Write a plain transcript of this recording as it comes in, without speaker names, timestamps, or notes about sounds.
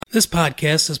This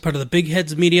podcast is part of the Big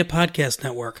Heads Media Podcast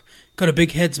Network. Go to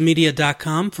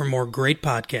bigheadsmedia.com for more great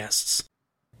podcasts.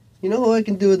 You know who I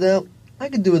can do without? I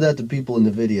can do without the people in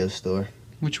the video store.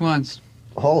 Which ones?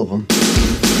 All of them.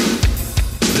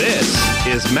 This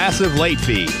is Massive Late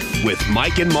Fee with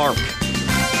Mike and Mark.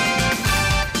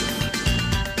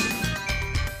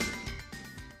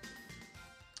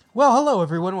 Well, hello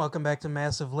everyone. Welcome back to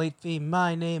Massive Late Fee.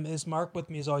 My name is Mark. With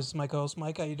me as always is my co-host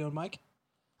Mike. How you doing, Mike?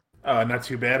 Not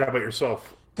too bad. How about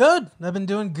yourself? Good. I've been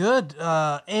doing good.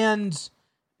 And,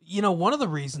 you know, one of the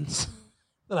reasons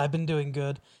that I've been doing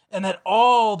good and that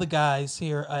all the guys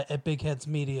here at Big Heads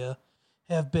Media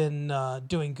have been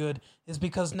doing good is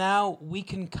because now we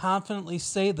can confidently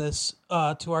say this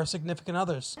to our significant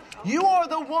others. You are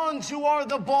the ones who are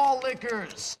the ball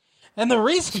lickers. And the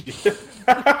reason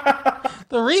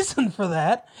the reason for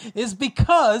that is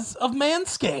because of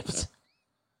Manscaped.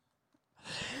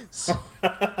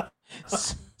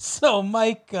 So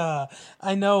Mike,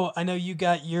 I know you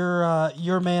got your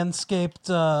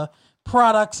Manscaped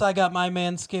products. I got my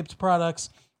Manscaped products.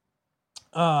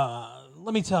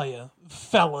 Let me tell you,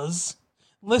 fellas,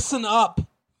 listen up.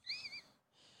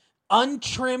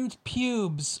 Untrimmed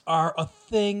pubes are a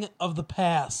thing of the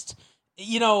past.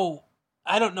 You know,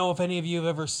 I don't know if any of you have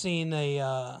ever seen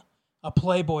a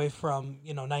Playboy from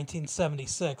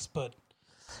 1976, but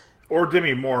Or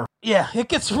Demi Moore. yeah, it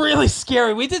gets really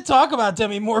scary. We did talk about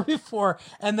Demi Moore before,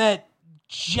 and that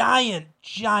giant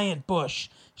bush.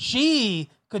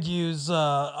 She could use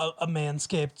a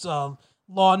Manscaped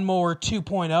lawnmower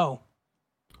 2.0.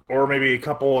 Or maybe a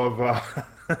couple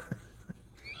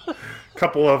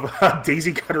of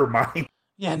daisy cutter mines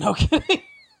Yeah, no kidding.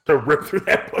 to rip through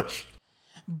that bush.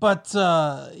 But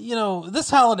this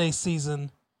holiday season,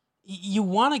 you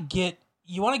want to get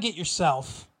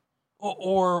yourself,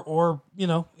 or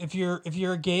if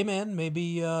you're a gay man,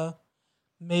 maybe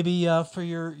for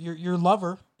your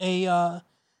lover, a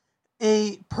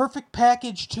Perfect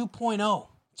Package 2.0.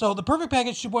 So the Perfect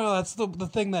Package 2.0, that's the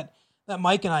thing that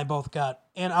Mike and I both got,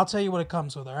 and I'll tell you what it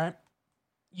comes with. All right,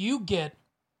 you get.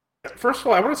 First of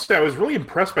all, I want to say I was really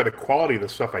impressed by the quality of the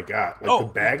stuff I got. Like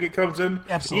the bag it comes in.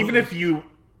 Absolutely.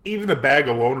 Even the bag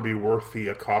alone would be worth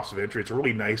the cost of entry. It's a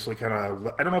really nice, like kind of,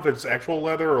 I don't know if it's actual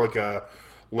leather or like a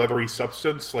leathery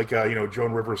substance, like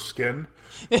Joan Rivers skin,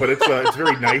 but it's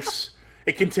very nice.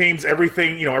 It contains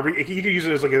everything. You can use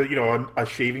it as like a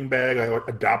shaving bag, like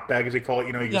a dop bag as they call it.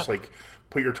 You just like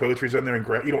put your toiletries in there and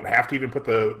grab. You don't have to even put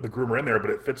the groomer in there, but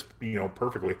it fits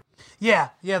perfectly. Yeah.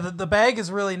 The bag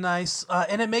is really nice,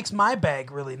 and it makes my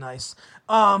bag really nice.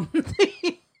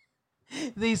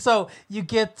 So you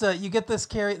get this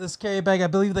carry bag. I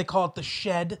believe they call it the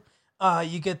Shed.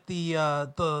 You get the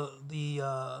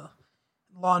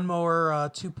lawnmower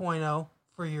 2.0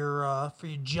 for your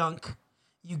junk.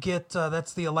 You get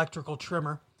that's the electrical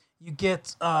trimmer. You get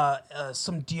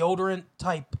some deodorant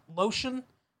type lotion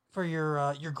for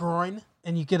your groin,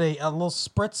 and you get a little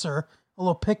spritzer, a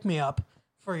little pick me up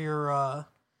for your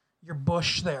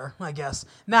bush there, I guess.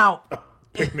 Now,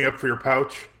 pick me up for your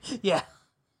pouch. Yeah.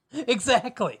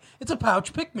 Exactly. It's a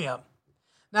pouch pick-me-up.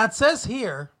 Now, it says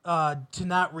here to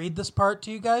not read this part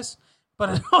to you guys, but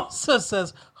it also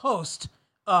says, host,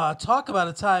 talk about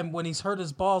a time when he's hurt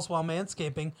his balls while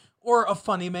manscaping or a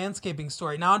funny manscaping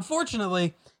story. Now,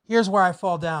 unfortunately, here's where I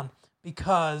fall down,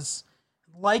 because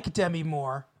like Demi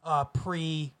Moore,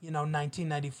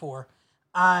 pre-1994,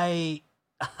 I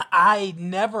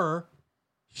never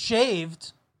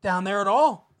shaved down there at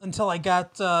all until I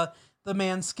got the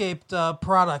Manscaped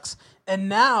products. And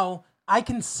now I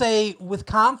can say with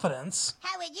confidence,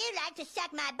 how would you like to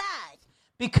suck my balls?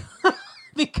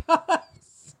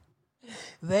 Because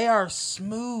they are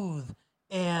smooth.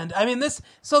 And I mean this,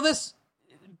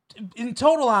 in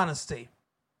total honesty,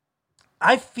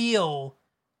 I feel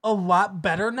a lot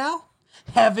better now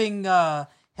having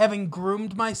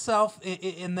groomed myself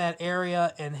in that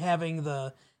area and having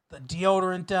the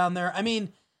deodorant down there. I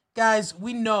mean, guys,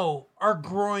 we know our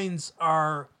groins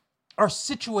are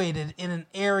situated in an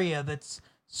area that's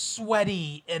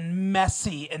sweaty and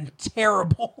messy and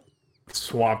terrible.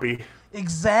 Swampy.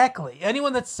 Exactly.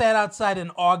 Anyone that's sat outside in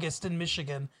August in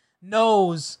Michigan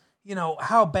knows,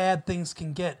 how bad things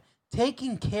can get.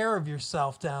 Taking care of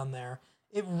yourself down there,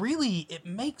 it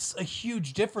makes a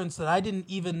huge difference that I didn't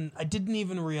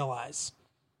even realize.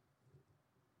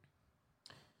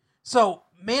 So,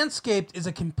 Manscaped is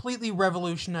a completely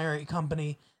revolutionary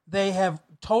company. They have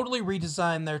totally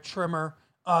redesigned their trimmer,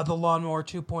 the Lawnmower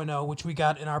 2.0, which we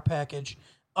got in our package.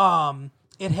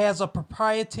 It has a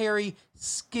proprietary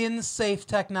skin-safe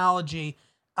technology.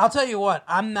 I'll tell you what,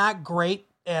 I'm not great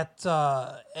at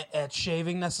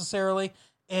shaving necessarily,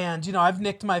 and I've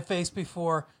nicked my face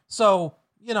before, so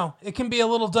it can be a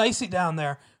little dicey down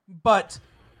there. But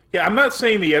yeah, I'm not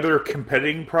saying the other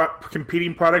competing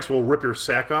products will rip your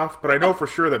sack off, but I know for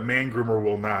sure that Man Groomer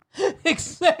will not.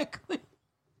 Exactly.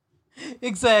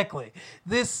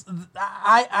 This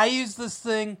I use this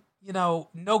thing,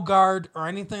 no guard or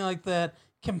anything like that,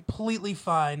 completely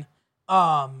fine.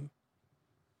 You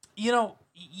don't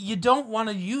want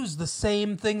to use the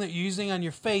same thing that you're using on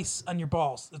your face on your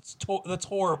balls. That's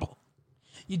horrible.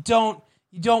 You don't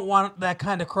want that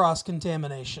kind of cross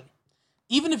contamination,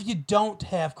 even if you don't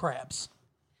have crabs.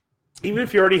 Even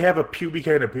if you already have a pubic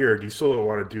kind of beard, you still don't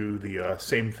want to do the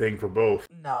same thing for both.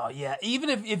 No, yeah. Even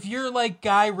if you're like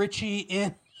Guy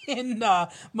Ritchie in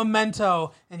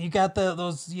Memento, and you got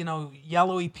those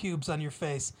yellowy pubes on your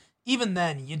face, even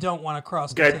then you don't want to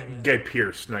cross contaminate. Guy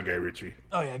Pearce, not Guy Ritchie.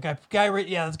 Oh yeah, Guy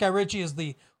Ritchie is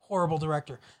the horrible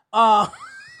director. I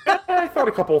thought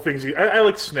a couple of things. I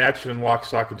like Snatch and Lock,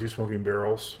 Stock, and Two Smoking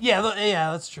Barrels. Yeah,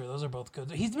 that's true. Those are both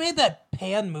good. He's made that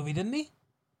Pan movie, didn't he?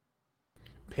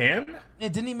 Pan? Yeah,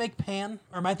 didn't he make Pan?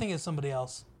 Or am I thinking of somebody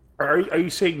else? Are you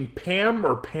saying Pam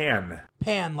or Pan?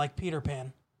 Pan, like Peter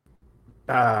Pan.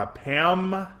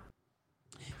 Pam?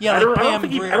 Yeah, I don't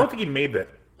think he made that.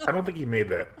 I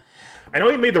know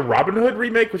he made the Robin Hood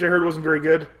remake, which I heard wasn't very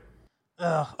good.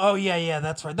 Oh yeah,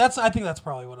 that's right. I think that's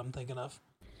probably what I'm thinking of.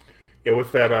 Yeah,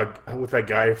 with that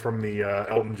guy from the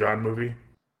Elton John movie.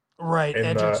 Right, and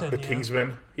Edgerton, the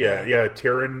Kingsman. Yeah,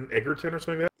 Taron Egerton or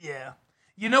something like that. Yeah.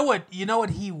 You know what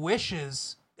he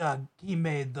wishes he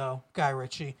made, though, Guy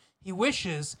Ritchie? He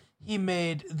wishes he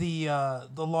made the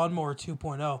Lawnmower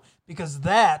 2.0, because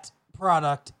that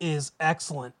product is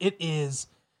excellent. It is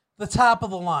the top of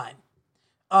the line.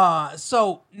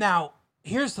 So now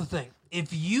here's the thing: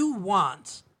 if you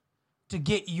want to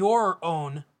get your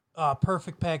own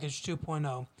Perfect Package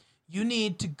 2.0, you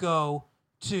need to go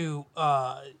to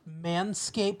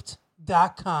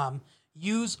manscaped.com.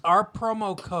 Use our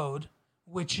promo code,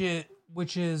 which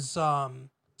is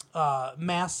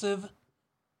massive,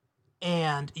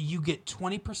 and you get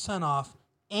 20% off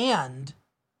and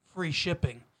free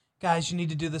shipping. Guys, you need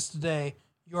to do this today.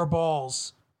 Your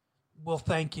balls will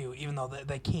thank you, even though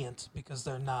they can't, because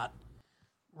they're not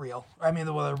real. I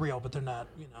mean, well, they're real, but they're not,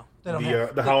 they don't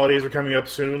have... The holidays are coming up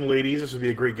soon, ladies. This would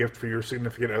be a great gift for your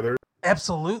significant other.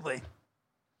 Absolutely.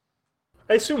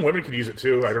 I assume women could use it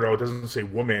too. I don't know. It doesn't say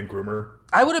woman groomer.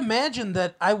 I would imagine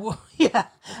that I would. Yeah,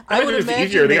 I would imagine it's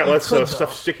easier. They got less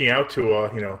stuff sticking out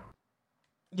to.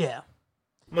 Yeah.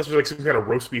 Unless there's like some kind of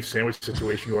roast beef sandwich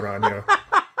situation going on.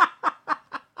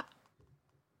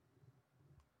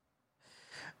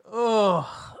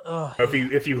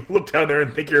 If you look down there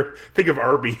and think of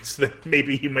Arby's, then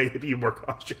maybe you might be more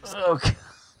cautious. Oh God.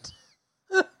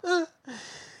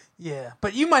 Yeah,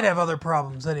 but you might have other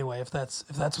problems anyway if that's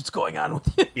what's going on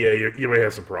with you. Yeah, you might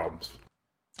have some problems.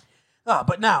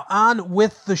 But now on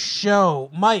with the show,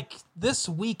 Mike. This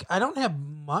week I don't have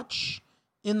much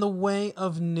in the way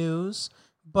of news,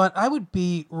 but I would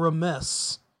be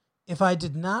remiss if I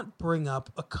did not bring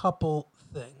up a couple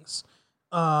things.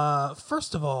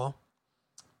 First of all,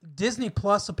 Disney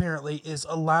Plus apparently is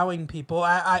allowing people.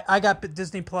 I got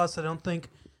Disney Plus. I don't think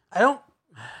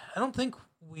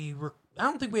we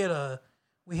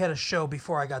had a show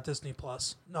before I got Disney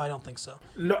Plus. No, I don't think so.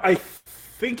 No, I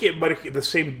think it might have been the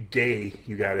same day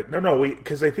you got it. No,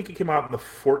 because I think it came out on the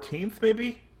 14th,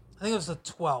 maybe. I think it was the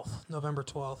 12th, November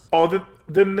 12th. Oh,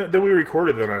 then we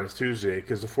recorded that on a Tuesday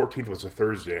because the 14th was a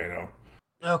Thursday. I know.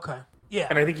 Okay. Yeah.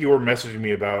 And I think you were messaging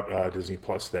me about Disney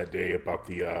Plus that day about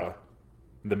the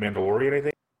Mandalorian, I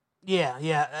think.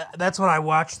 Yeah. That's what I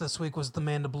watched this week was the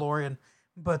Mandalorian.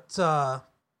 But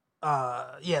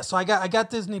yeah, so I got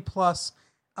Disney Plus.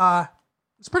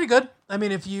 It's pretty good. I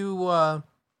mean, if you're a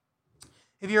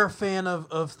fan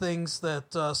of things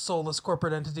that soulless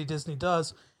corporate entity Disney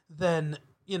does, then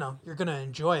you're gonna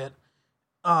enjoy it.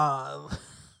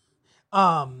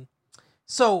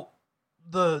 So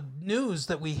the news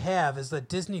that we have is that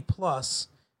Disney Plus,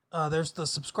 there's the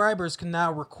subscribers can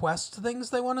now request things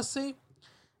they want to see.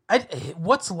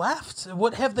 What's left?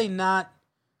 What have they not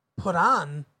put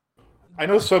on? I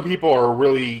know some people are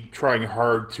really trying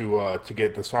hard to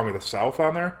get the Song of the South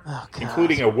on there,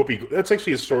 including a Whoopi. That's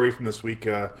actually a story from this week,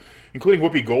 including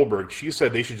Whoopi Goldberg. She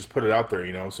said they should just put it out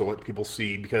there, so let people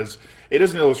see, because it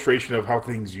is an illustration of how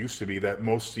things used to be that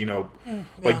most,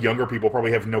 like younger people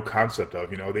probably have no concept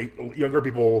of. Younger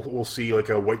people will see like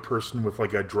a white person with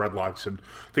like a dreadlocks and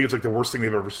think it's like the worst thing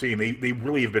they've ever seen. They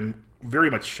really have been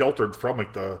very much sheltered from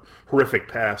like the horrific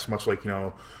past, much like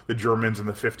the Germans in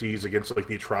the 50s against like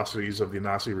the atrocities of the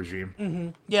Nazi regime. Mm-hmm.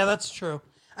 Yeah, that's true.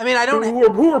 I mean, I don't.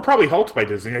 Who were probably helped by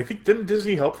Disney. I think, didn't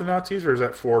Disney help the Nazis, or is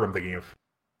that Ford I'm thinking of?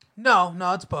 No,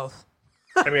 it's both.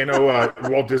 I mean, I know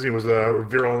Walt Disney was a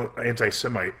virulent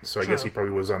anti-Semite, so I guess he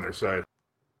probably was on their side.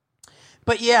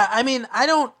 But yeah, I mean, I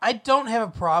don't have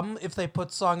a problem if they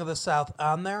put Song of the South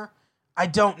on there. I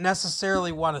don't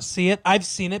necessarily want to see it. I've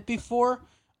seen it before.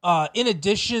 In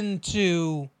addition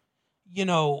to,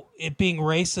 it being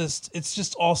racist, it's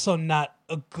just also not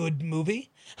a good movie.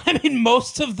 I mean,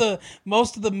 most of the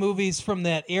movies from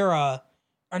that era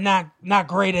are not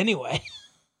great anyway.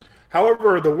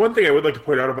 However, the one thing I would like to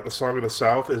point out about the Song of the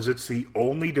South is it's the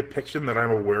only depiction that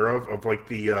I'm aware of like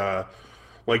the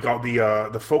all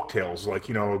the folk tales, like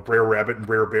Brer Rabbit and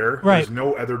Brer Bear. Right. There's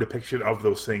no other depiction of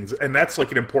those things, and that's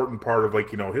like an important part of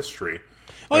history.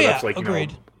 Oh yeah, that's like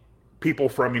agreed. People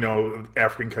from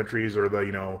African countries or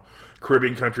the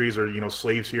Caribbean countries or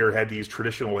slaves here had these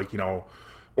traditional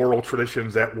oral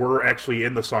traditions that were actually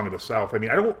in the Song of the South. I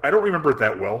mean, I don't remember it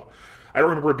that well. I don't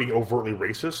remember it being overtly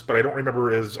racist, but I don't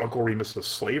remember is Uncle Remus a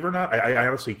slave or not. I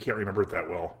honestly can't remember it that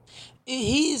well.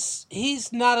 He's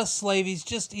not a slave.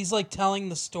 He's like telling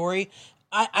the story.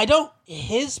 I don't.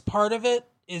 His part of it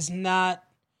is not.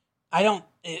 I don't.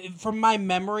 From my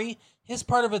memory, his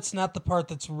part of it's not the part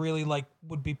that's really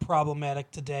would be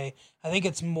problematic today. I think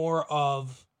it's more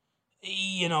of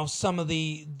some of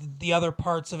the other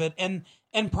parts of it, and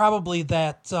probably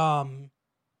that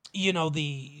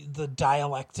the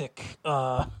dialectic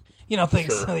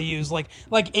things Sure. they use like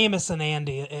Amos and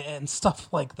Andy and stuff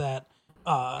like that.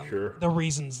 Sure. The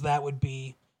reasons that would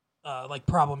be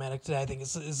problematic today, I think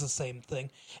is the same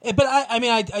thing. But I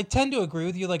mean I tend to agree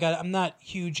with you. I'm not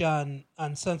huge on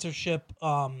censorship.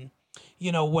 When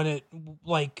it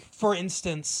for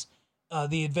instance,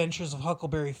 The Adventures of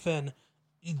Huckleberry Finn.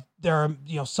 There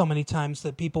are so many times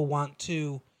that people want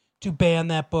to ban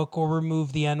that book or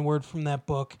remove the N-word from that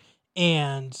book,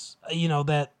 and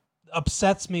that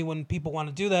upsets me when people want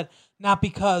to do that, not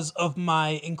because of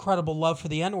my incredible love for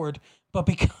the N-word, but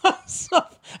because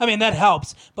of, I mean that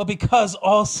helps, but because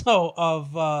also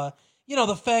of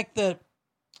the fact that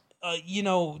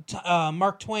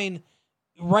Mark Twain,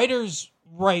 writers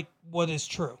write what is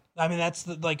true. I mean that's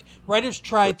writers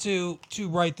try to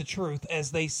write the truth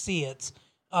as they see it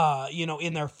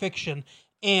in their fiction,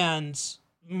 and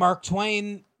Mark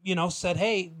Twain, said,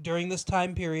 hey, during this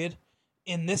time period,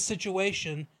 in this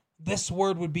situation, this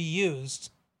word would be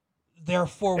used.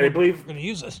 Therefore, we're going to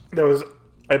use it.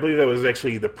 I believe that was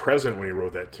actually the president when he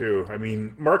wrote that too. I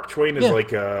mean, Mark Twain is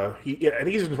I think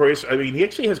he's notorious. I mean, he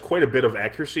actually has quite a bit of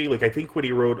accuracy. I think when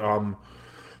he wrote,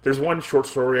 there's one short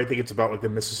story. I think it's about the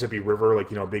Mississippi River,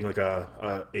 being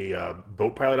a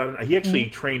boat pilot on it. He actually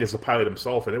trained as a pilot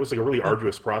himself, and it was a really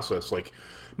arduous process.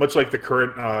 Much like the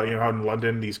current, how in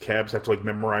London these cabs have to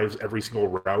memorize every single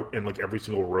route and every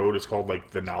single road. It's called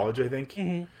the knowledge, I think.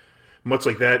 Mm-hmm. Much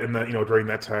like that, and during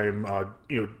that time,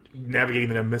 navigating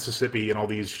the Mississippi and all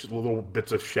these little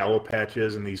bits of shallow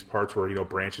patches and these parts where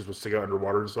branches would stick out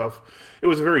underwater and stuff. It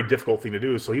was a very difficult thing to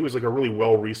do. So he was a really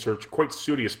well researched, quite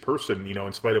studious person.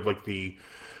 In spite of the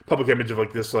public image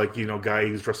of this guy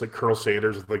who's dressed like Colonel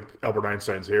Sanders with Albert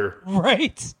Einstein's hair.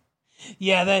 Right.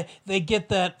 Yeah, they get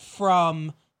that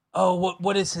from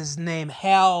what is his name?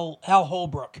 Hal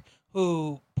Holbrook,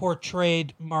 who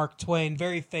portrayed Mark Twain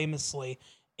very famously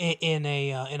in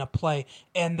a play,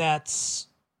 and that's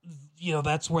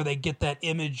where they get that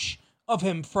image of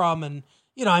him from, and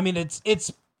I mean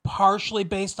it's partially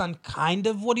based on kind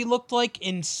of what he looked like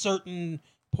in certain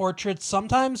portraits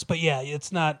sometimes, but yeah,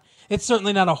 it's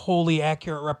certainly not a wholly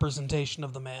accurate representation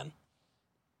of the man.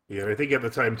 Yeah, I think at the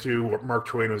time too, Mark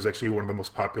Twain was actually one of the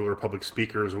most popular public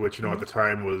speakers, which at the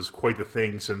time was quite the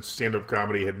thing since stand-up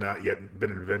comedy had not yet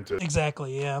been invented.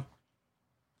 Exactly, yeah.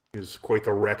 He was quite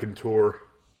the raconteur.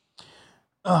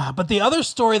 But the other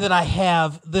story that I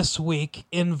have this week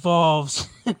involves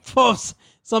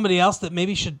somebody else that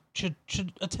maybe should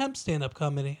attempt stand-up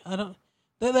comedy.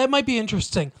 That might be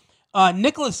interesting.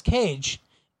 Nicolas Cage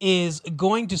is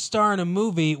going to star in a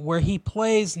movie where he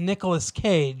plays Nicolas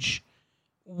Cage,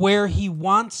 where he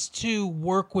wants to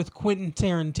work with Quentin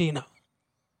Tarantino.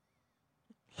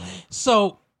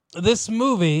 So this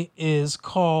movie is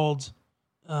called,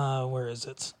 where is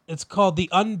it? It's called The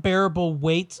Unbearable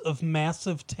Weight of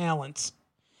Massive Talent.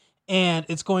 And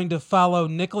it's going to follow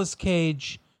Nicolas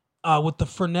Cage with the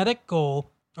frantic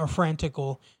goal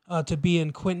to be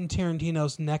in Quentin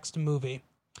Tarantino's next movie.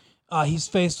 He's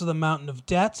faced with a mountain of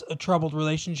debt, a troubled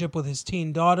relationship with his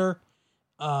teen daughter,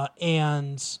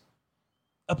 and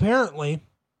apparently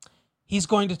he's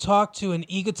going to talk to an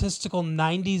egotistical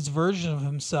 90s version of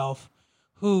himself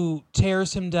who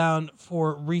tears him down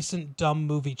for recent dumb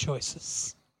movie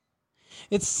choices.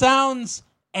 It sounds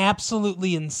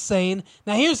absolutely insane.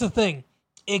 Now, here's the thing.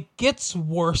 It gets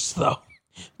worse, though,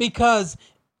 because,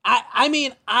 I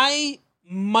mean, I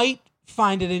might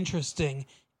find it interesting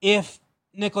if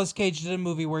Nicolas Cage did a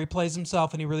movie where he plays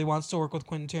himself and he really wants to work with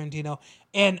Quentin Tarantino,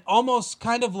 and almost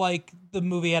kind of like the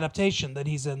movie adaptation that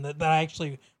he's in, that I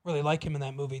actually really like him in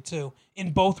that movie, too,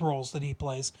 in both roles that he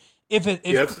plays.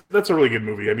 That's a really good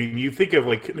movie. I mean, you think of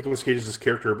like Nicolas Cage as this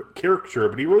character,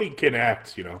 but he really can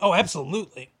act, you know. Oh,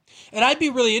 absolutely. And I'd be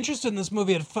really interested in this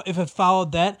movie if it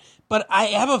followed that, but I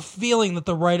have a feeling that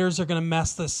the writers are going to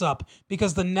mess this up,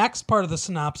 because the next part of the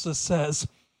synopsis says,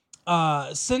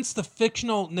 since the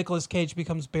fictional Nicolas Cage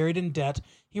becomes buried in debt,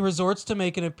 he resorts to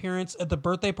make an appearance at the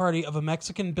birthday party of a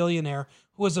Mexican billionaire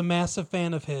who is a massive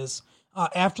fan of his.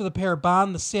 After the pair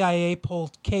bond, the CIA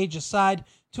pulled Cage aside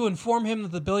to inform him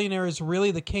that the billionaire is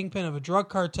really the kingpin of a drug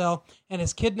cartel and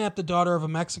has kidnapped the daughter of a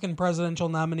Mexican presidential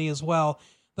nominee as well.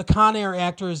 The Con Air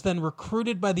actor is then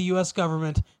recruited by the U.S.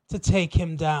 government to take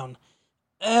him down.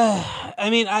 I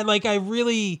mean,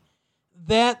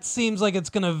 that seems like it's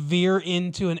going to veer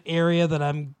into an area that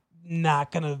I'm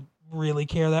not going to really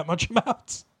care that much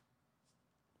about.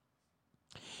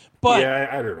 But yeah,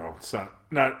 I don't know. It's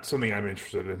not something I'm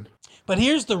interested in. But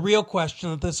here's the real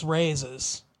question that this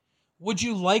raises. Would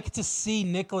you like to see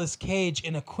Nicolas Cage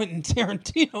in a Quentin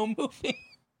Tarantino movie?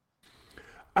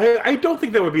 I don't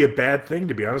think that would be a bad thing,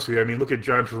 to be honest with you. I mean, look at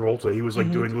John Travolta. He was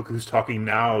like doing Look Who's Talking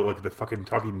Now, like the fucking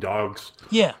Talking Dogs.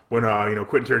 Yeah. When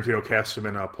Quentin Tarantino cast him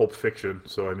in Pulp Fiction.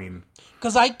 So I mean,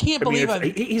 because I can't believe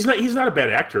he's not a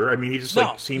bad actor. I mean, he just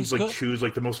seems like good. choose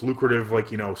like the most lucrative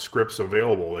scripts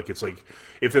available. Like it's like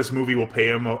if this movie will pay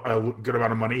him a good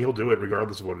amount of money, he'll do it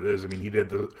regardless of what it is. I mean, he did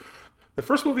the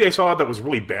first movie I saw that was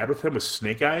really bad with him was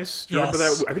Snake Eyes. Do you remember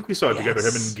that? I think we saw it together.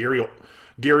 Him and Gary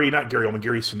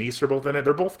Sinise are both in it.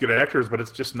 They're both good actors, but it's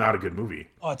just not a good movie.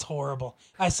 Oh, it's horrible.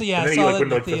 I saw that in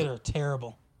the theater.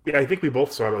 Terrible. Yeah, I think we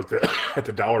both saw it at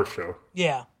the Dollar Show.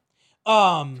 Yeah.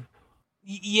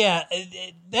 Yeah,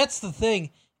 that's the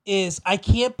thing, is I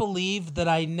can't believe that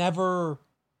I never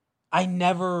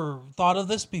thought of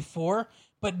this before,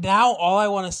 but now all I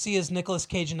want to see is Nicolas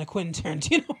Cage in a Quentin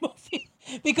Tarantino movie.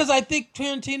 Because I think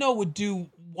Tarantino would do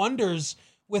wonders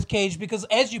with Cage, because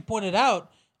as you pointed out,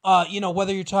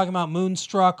 whether you're talking about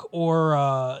Moonstruck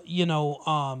or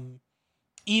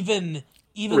even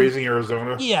Raising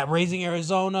Arizona. Yeah, Raising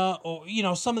Arizona,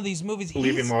 or some of these movies.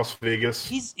 Leaving Las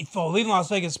Vegas. Leaving Las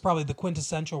Vegas is probably the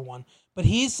quintessential one, but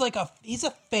he's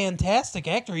a fantastic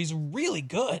actor. He's really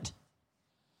good.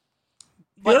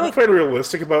 You know what I find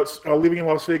realistic about Leaving in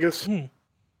Las Vegas?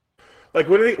 Like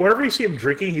whenever you see him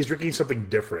drinking, he's drinking something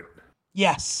different.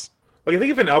 Yes. Like I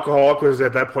think if an alcoholic was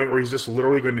at that point where he's just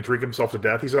literally going to drink himself to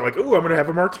death, he's not like, "Oh, I'm going to have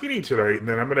a martini tonight, and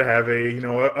then I'm going to have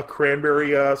a cranberry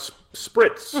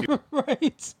spritz."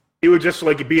 Right. He would just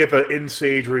like be at the end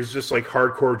stage where he's just like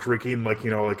hardcore drinking, like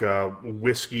like a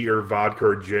whiskey or vodka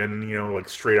or gin, like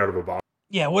straight out of a bottle.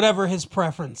 Yeah, whatever his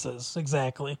preference is,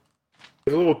 exactly.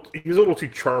 He's a little too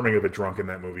charming of a drunk in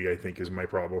that movie, I think, is my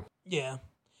problem. Yeah.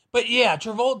 But yeah,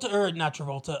 Travolta's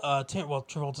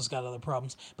got other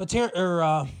problems. But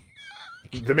the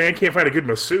man can't find a good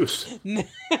masseuse.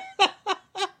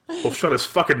 He'll shut his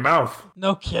fucking mouth.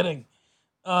 No kidding.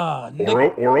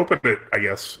 Or open it, I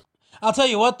guess. I'll tell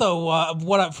you what, though.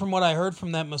 From what I heard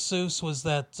from that masseuse was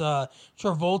that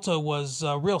Travolta was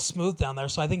real smooth down there,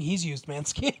 so I think he's used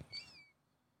Manscaped.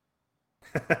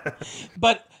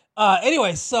 But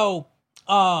anyway, so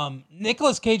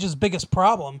Nicolas Cage's biggest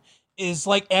problem is,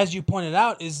 like as you pointed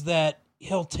out, is that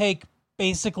he'll take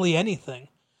basically anything.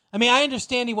 I mean, I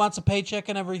understand he wants a paycheck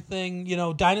and everything.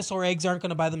 Dinosaur eggs aren't going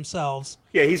to buy themselves.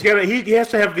 Yeah, he has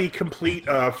to have the complete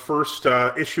first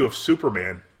issue of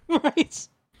Superman. Right.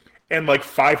 And like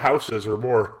 5 houses or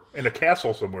more in a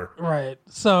castle somewhere. Right.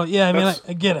 So yeah, I mean,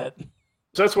 I get it.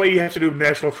 So that's why you have to do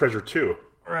National Treasure 2.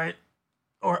 Right.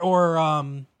 Or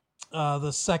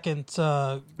the second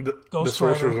Ghost the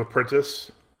Sorcerer's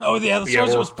Apprentice. Oh yeah, the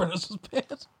Sorcerer's Apprentice was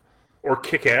bad. Or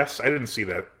Kick-Ass. I didn't see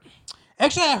that.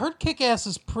 Actually, I heard Kick-Ass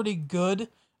is pretty good.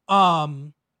 I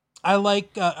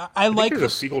think there's a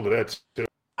sequel to that too.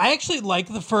 I actually like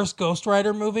the first Ghost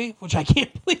Rider movie, which I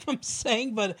can't believe I'm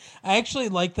saying, but I actually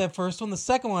like that first one. The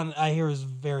second one I hear is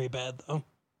very bad, though.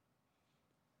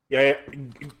 Yeah,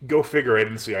 go figure. I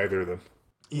didn't see either of them.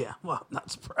 Yeah, well, I'm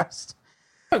not surprised.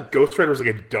 Ghost Rider was like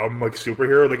a dumb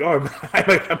superhero. Like, oh,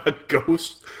 I'm a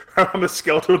ghost. I'm a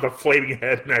skeleton with a flaming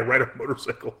head, and I ride a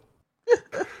motorcycle.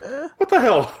 What the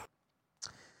hell?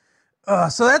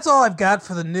 So that's all I've got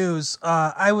for the news.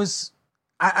 I was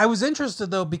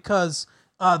interested though because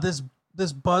this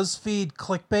BuzzFeed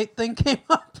clickbait thing came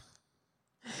up,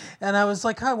 And I was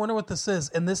like, I wonder what this is.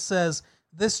 And this says,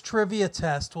 this trivia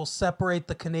test will separate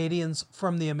the Canadians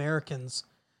from the Americans.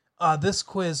 This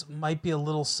quiz might be a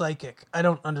little psychic. I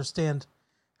don't understand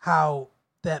how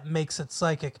that makes it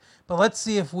psychic, but let's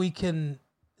see if we can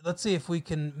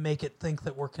make it think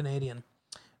that we're Canadian.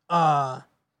 The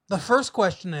first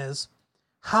question is,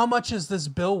 how much is this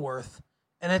bill worth?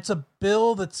 And it's a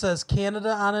bill that says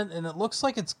Canada on it, and it looks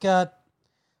like it's got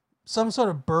some sort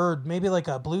of bird, maybe like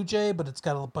a blue jay, but it's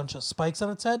got a bunch of spikes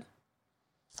on its head.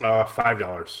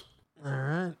 $5. All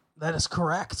right, that is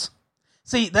correct.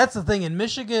 See, that's the thing. In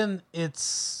Michigan,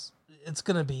 it's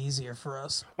going to be easier for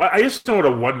us. Well, I just know what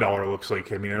a $1 looks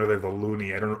like. I mean, I know they're the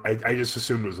loonie. I just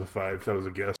assumed it was a 5. That was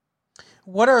a guess.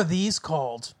 What are these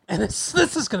called? And this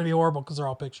is going to be horrible because they're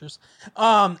all pictures.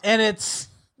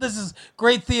 This is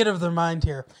great theater of their mind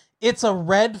here. It's a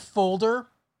red folder.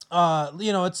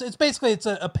 It's basically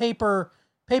a paper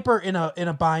in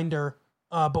a binder,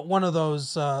 but one of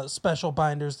those special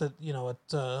binders that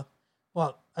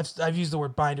I've used the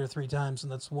word binder 3 times,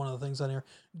 and that's one of the things on here.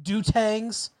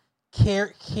 Dutangs,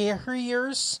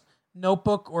 carriers,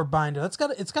 notebook, or binder. It's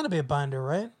got to be a binder,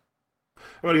 right?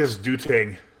 I'm gonna guess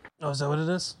Dutang. Oh, is that what it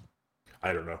is?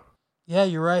 I don't know. Yeah,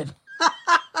 you're right.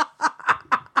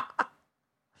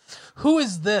 Who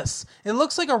is this? It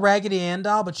looks like a Raggedy Ann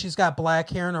doll, but she's got black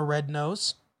hair and a red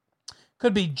nose.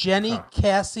 Could be Jenny,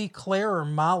 Cassie, Claire, or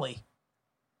Molly.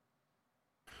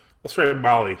 Let's try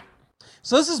Molly.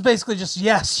 So this is basically just,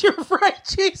 yes, you're right.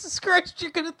 Jesus Christ,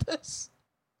 you're good at this.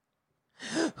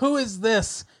 Who is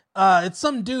this? It's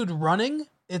some dude running.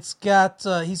 It's got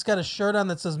he's got a shirt on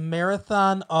that says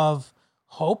Marathon of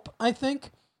Hope, I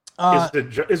think.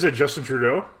 Is it Justin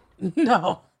Trudeau?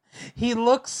 No. He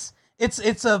looks...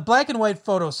 It's a black and white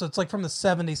photo, so it's like from the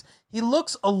 70s. He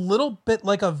looks a little bit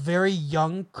like a very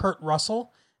young Kurt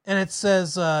Russell, and it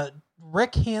says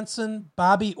Rick Hansen,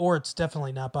 Bobby Orr. It's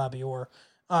definitely not Bobby Orr.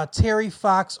 Terry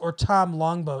Fox or Tom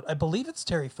Longboat. I believe it's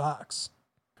Terry Fox.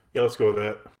 Yeah, let's go with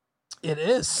that. It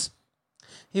is.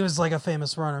 He was like a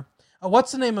famous runner.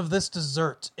 What's the name of this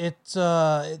dessert?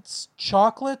 It's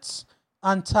chocolates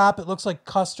on top. It looks like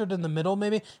custard in the middle,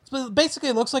 maybe. Basically,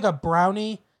 it looks like a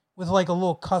brownie with like a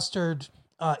little custard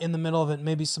in the middle of it,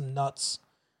 maybe some nuts.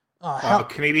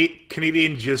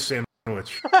 Canadian jizz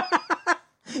sandwich.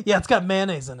 Yeah, it's got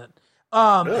mayonnaise in it.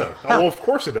 Well, of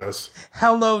course it does.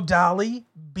 Hello Dolly,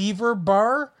 Beaver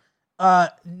Bar.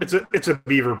 It's a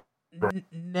beaver bar.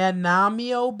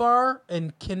 Nanamio Bar,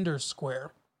 and Kinder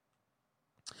Square.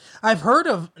 I've heard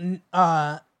of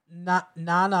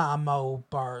Nanamo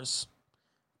bars,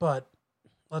 but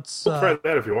let's... We'll try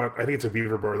that if you want. I think it's a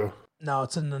beaver bar, though. No,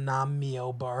 it's a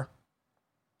Nanamio bar.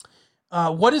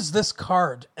 What is this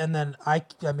card? And then I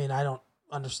don't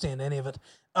understand any of it.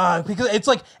 Because it's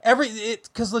like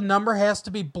because the number has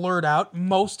to be blurred out.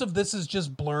 Most of this is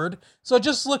just blurred. So it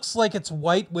just looks like it's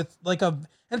white with and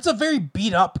it's a very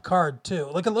beat up card too.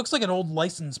 Like it looks like an old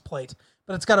license plate,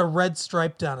 but it's got a red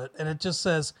stripe down it. And it just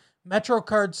says Metro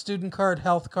card, student card,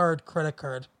 health card, credit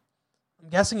card. I'm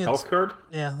guessing it's... Health card?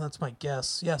 Yeah, that's my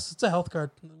guess. Yes, it's a health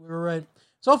card. We were right.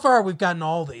 So far, we've gotten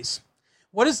all these.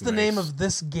 What is the name of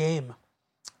this game?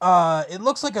 It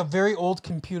looks like a very old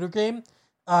computer game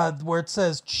where it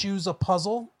says choose a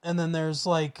puzzle, and then there's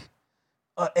like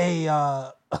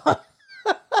a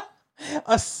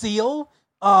seal,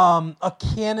 a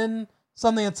cannon,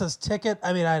 something that says ticket.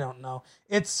 I mean, I don't know.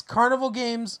 It's Carnival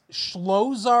Games,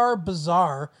 Schlozar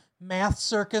Bazaar, Math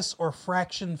Circus, or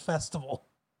Fraction Festival.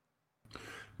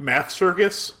 Math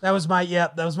Circus? That was my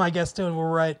guess too, and we're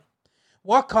right.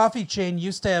 What coffee chain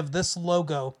used to have this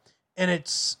logo, and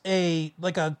it's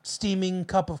like a steaming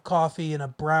cup of coffee in a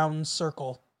brown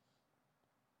circle?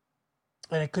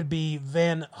 And it could be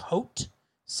Van Hout,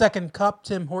 Second Cup,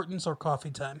 Tim Hortons, or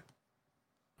Coffee Time.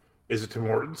 Is it Tim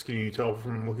Hortons? Can you tell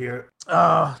from looking at it?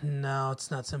 Oh, no, it's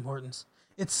not Tim Hortons.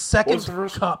 It's Second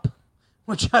Cup,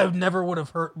 which I never would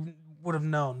have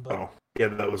known. But... Oh, yeah,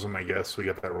 that was my guess. We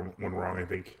got that one wrong, I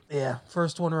think. Yeah,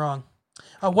 first one wrong.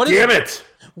 Damn it!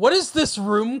 What is this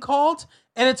room called?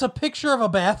 And it's a picture of a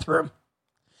bathroom.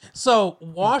 So,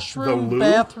 washroom,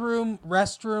 bathroom,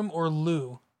 restroom, or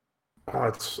loo?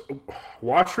 It's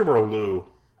washroom or loo.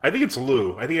 I think it's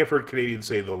loo. I think I've heard Canadians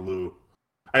say the loo.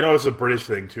 I know it's a British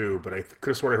thing too, but I could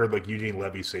have sworn I heard like Eugene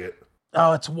Levy say it.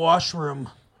 Oh, it's washroom.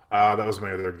 That was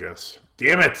my other guess.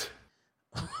 Damn it!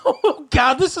 Oh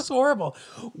God, this is horrible.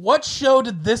 What show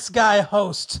did this guy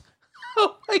host?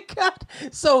 Oh my God.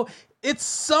 So it's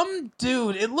some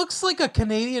dude. It looks like a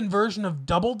Canadian version of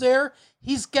Double Dare.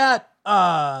 He's got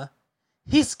the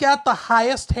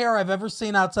highest hair I've ever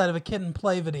seen outside of a Kid and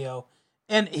Play video.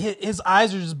 And his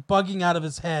eyes are just bugging out of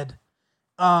his head.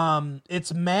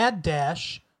 It's Mad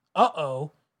Dash,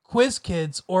 Quiz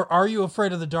Kids, or Are You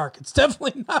Afraid of the Dark? It's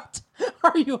definitely not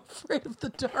Are You Afraid of the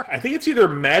Dark? I think it's either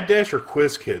Mad Dash or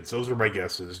Quiz Kids. Those are my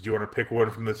guesses. Do you want to pick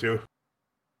one from the two?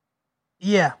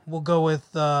 Yeah, we'll go with,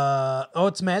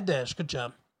 it's Mad Dash. Good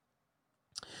job.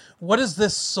 What is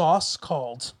this sauce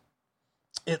called?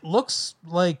 It looks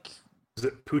like... Is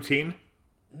it poutine?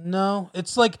 No,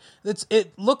 it's like,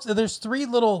 there's 3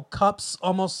 little cups,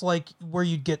 almost like where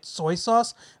you'd get soy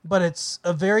sauce, but it's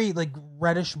a very, like,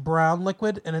 reddish brown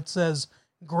liquid, and it says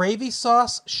gravy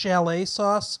sauce, chalet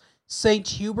sauce, St.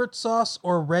 Hubert sauce,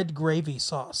 or red gravy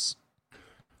sauce.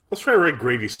 Let's try red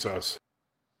gravy sauce.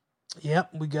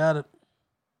 Yep, we got it.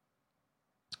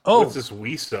 Oh, what's this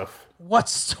wee stuff? What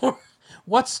store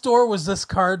was this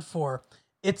card for?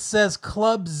 It says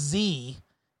Club Z,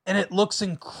 and it looks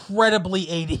incredibly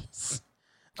 80s.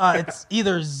 It's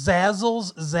either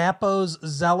Zazzles, Zappos,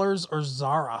 Zellers, or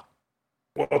Zara.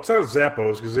 Well, it's not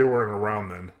Zappos because they weren't around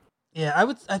then.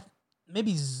 Yeah,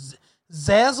 maybe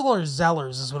Zazzle or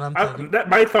Zellers is what I'm thinking.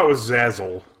 My thought was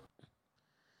Zazzle.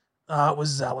 It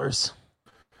was Zellers.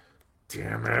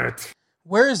 Damn it.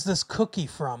 Where is this cookie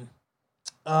from?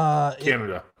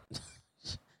 Canada.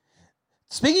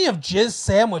 Speaking of jizz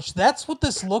sandwich, that's what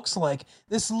this looks like.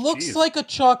 This looks like a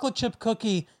chocolate chip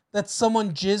cookie that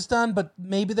someone jizzed on, but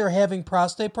maybe they're having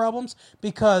prostate problems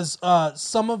because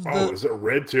some of the... Oh, is it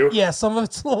red too? Yeah, some of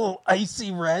it's a little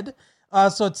icy red.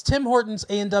 So it's Tim Hortons,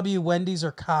 A&W, Wendy's,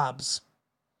 or Cobb's.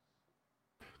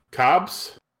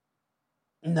 Cobb's?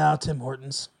 No, Tim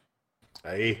Hortons.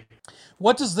 Hey.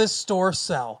 What does this store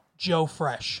sell? Joe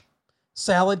Fresh.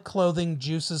 Salad, clothing,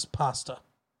 juices, pasta.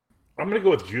 I'm going to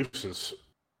go with juices.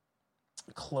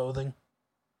 Clothing.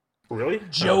 Really?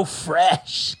 Joe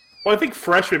Fresh. Well, I think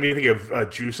fresh made me think of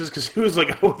juices because he was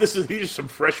like, "Oh, these are some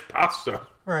fresh pasta."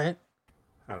 Right.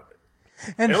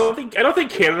 And I don't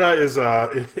think Canada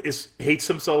is hates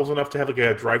themselves enough to have like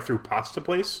a drive-through pasta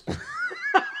place.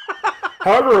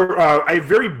 However, I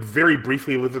very, very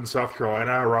briefly lived in South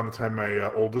Carolina around the time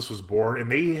my oldest was born,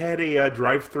 and they had a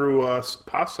drive-through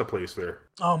pasta place there.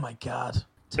 Oh my god!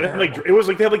 They had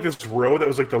this row that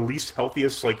was like the least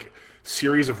healthiest like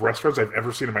series of restaurants I've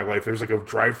ever seen in my life. There's like a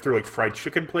drive-through like fried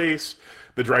chicken place,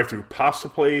 the drive-through pasta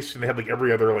place, and they had like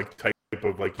every other like type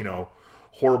of like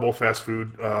horrible fast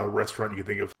food restaurant you can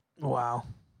think of. Wow.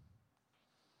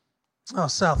 Oh,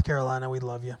 South Carolina, we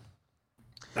love you.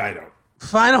 I don't.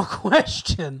 Final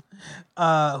question.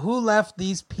 Who left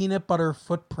these peanut butter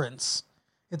footprints?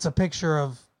 It's a picture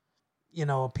of,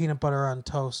 a peanut butter on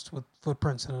toast with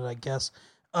footprints in it, I guess.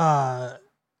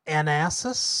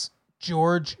 Anassus,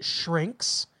 George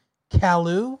Shrinks,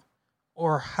 Caillou,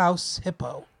 or House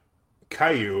Hippo?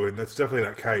 Caillou, and that's definitely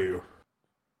not Caillou.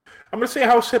 I'm going to say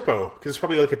House Hippo, because it's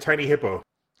probably like a tiny hippo.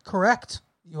 Correct.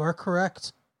 You are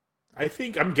correct.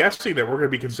 I'm guessing that we're going to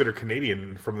be considered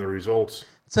Canadian from the results.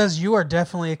 It says you are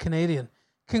definitely a Canadian.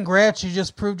 Congrats, you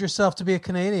just proved yourself to be a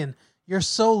Canadian. You're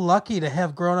so lucky to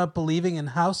have grown up believing in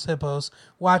house hippos,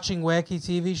 watching wacky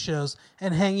TV shows,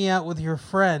 and hanging out with your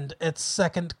friend at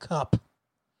Second Cup.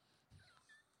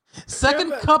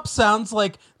 Second Cup sounds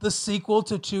like the sequel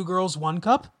to Two Girls, One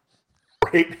Cup.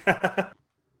 Right.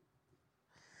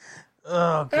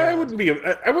 Oh, God. I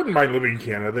wouldn't mind living in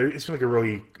Canada. It's like a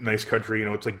really nice country.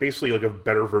 It's like basically like a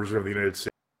better version of the United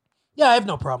States. Yeah, I have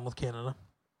no problem with Canada.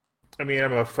 I mean,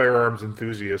 I'm a firearms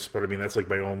enthusiast, but I mean that's like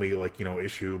my only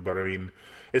issue. But I mean,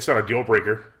 it's not a deal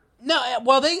breaker. No,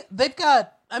 well they've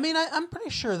got. I mean, I'm pretty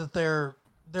sure that they're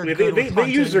they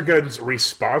use their guns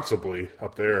responsibly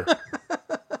up there.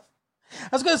 I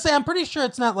was gonna say I'm pretty sure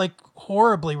it's not like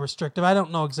horribly restrictive. I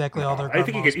don't know exactly all their gun I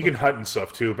think laws, you can hunt and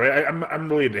stuff too, but I'm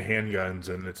really into handguns,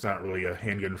 and it's not really a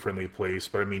handgun friendly place.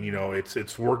 But I mean,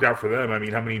 it's worked out for them. I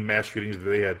mean, how many mass shootings have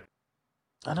they had?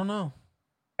 I don't know.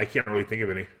 I can't really think of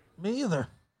any. Me either.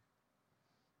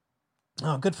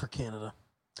 Oh, good for Canada.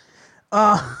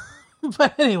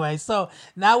 But anyway, so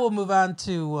now we'll move on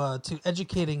to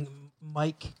educating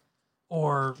Mike.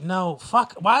 Or no,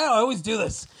 fuck. Why do I always do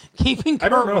this? Keeping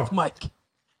current with Mike.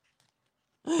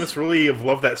 I just really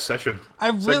loved that session. I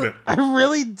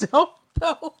really don't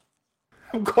know.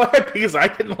 I'm glad because I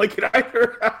didn't like it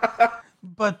either.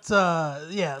 But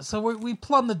yeah, so we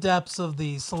plumb the depths of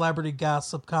the celebrity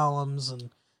gossip columns and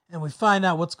we find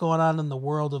out what's going on in the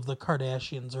world of the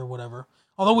Kardashians or whatever.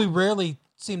 Although we rarely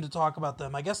seem to talk about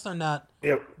them. I guess they're not.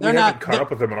 Yeah, we haven't caught up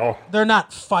with them at all. They're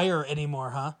not fire anymore,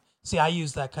 huh? See, I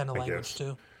use that kind of language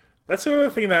too. That's the other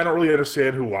thing that I don't really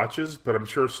understand who watches, but I'm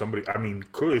sure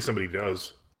clearly somebody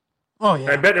does. Oh,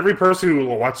 yeah. I bet every person who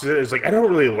watches it is like, I don't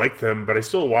really like them, but I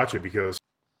still watch it because...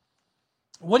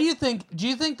 What do you think? Do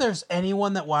you think there's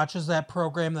anyone that watches that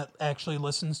program that actually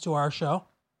listens to our show?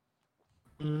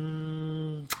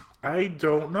 I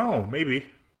don't know. Maybe.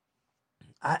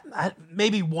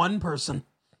 Maybe one person.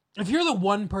 If you're the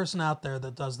one person out there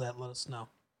that does that, let us know.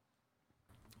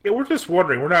 Yeah, we're just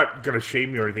wondering. We're not going to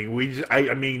shame you or anything.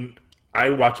 I mean, I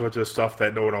watch a bunch of stuff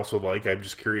that no one else would like. I'm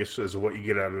just curious as to what you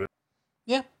get out of it.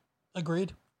 Yeah,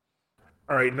 agreed.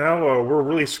 All right, now we're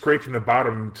really scraping the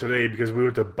bottom today because we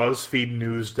went to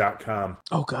BuzzFeedNews.com.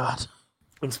 Oh, God.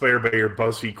 Inspired by your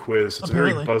BuzzFeed quiz. It's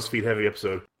Apparently. a very BuzzFeed-heavy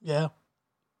episode. Yeah.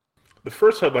 The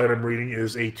first headline I'm reading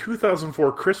is a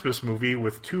 2004 Christmas movie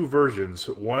with two versions.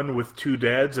 One with two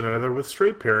dads and another with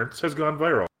straight parents has gone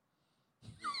viral.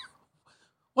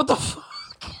 What the fuck?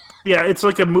 Yeah, it's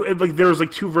like there's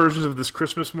like two versions of this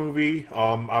Christmas movie.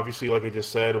 Obviously, like I just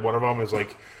said, one of them is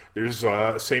like there's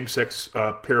a same-sex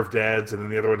pair of dads, and then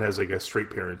the other one has like a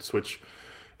straight parents, which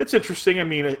it's interesting. I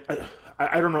mean,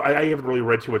 I don't know. I haven't really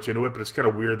read too much into it, but it's kind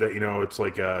of weird that it's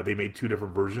like they made two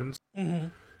different versions. Mm-hmm.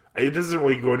 It doesn't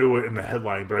really go into it in the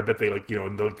headline, but I bet they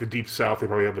in the Deep South they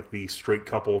probably have like the straight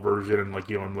couple version, and in like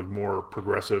more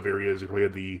progressive areas they probably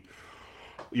have the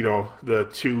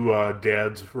two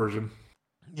dads version.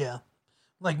 Yeah,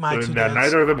 like my two dads.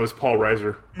 Neither of them was Paul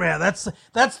Reiser. Yeah, that's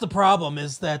the problem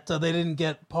is that they didn't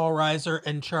get Paul Reiser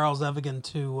and Charles Evigan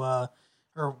to, I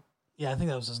think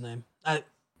that was his name.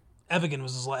 Evigan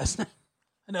was his last name.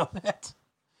 I know that.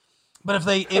 But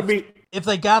if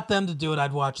they got them to do it,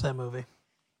 I'd watch that movie.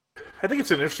 I think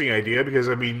it's an interesting idea because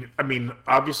I mean,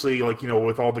 obviously,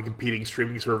 with all the competing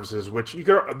streaming services, which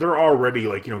they're already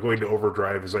going to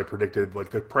overdrive, as I predicted.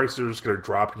 Like the prices are just going to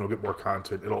drop, and you'll get more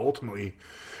content. It'll ultimately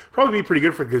probably be pretty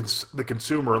good for the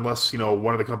consumer, unless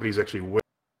one of the companies actually wins.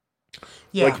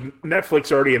 Yeah. Like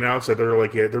Netflix already announced that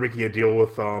they're making a deal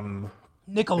with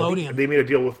Nickelodeon. They made a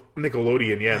deal with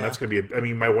Nickelodeon, yeah, and that's going to be. I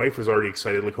mean, my wife was already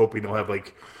excited, hoping they'll have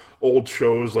old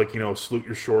shows Salute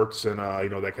Your Shorts and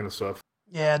that kind of stuff.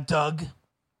 Yeah, Doug.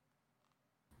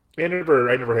 I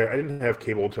didn't have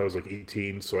cable until I was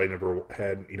 18, so I never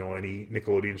had any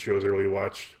Nickelodeon shows I really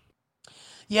watched.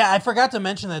 Yeah, I forgot to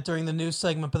mention that during the news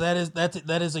segment, but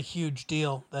that is a huge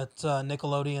deal that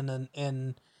Nickelodeon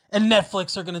and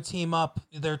Netflix are going to team up.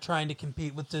 They're trying to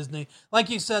compete with Disney. Like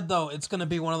you said, though, it's going to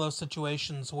be one of those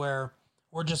situations where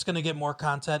we're just going to get more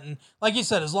content, and like you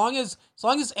said, as long as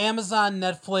Amazon,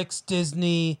 Netflix,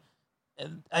 Disney,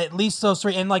 at least those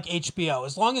three, and HBO,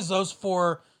 as long as those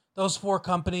four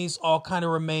companies all kind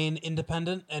of remain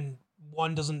independent and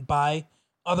one doesn't buy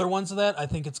other ones of that, I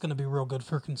think it's going to be real good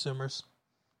for consumers.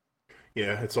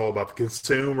 Yeah, it's all about the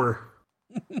consumer.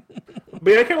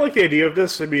 But I kind of like the idea of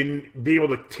this. I mean, being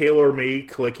able to tailor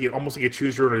make almost like a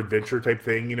choose your own adventure type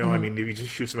thing. Mm-hmm. I mean, maybe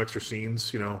just shoot some extra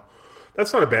scenes.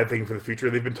 That's not a bad thing for the future.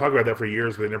 They've been talking about that for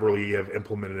years, but they never really have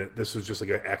implemented it. This was just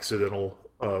an accidental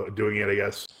doing it, I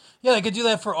guess. Yeah, they could do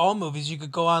that for all movies. You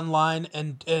could go online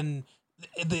and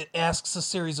it asks a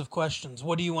series of questions.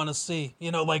 What do you want to see?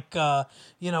 You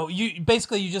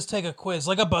just take a quiz,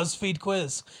 like a BuzzFeed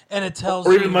quiz, and it tells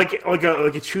you. Or even like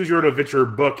a choose your own adventure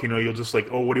book. You'll just what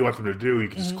do you want them to do? You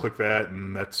can just click that,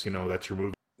 and that's that's your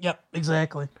movie. Yep,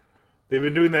 exactly. They've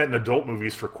been doing that in adult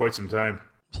movies for quite some time.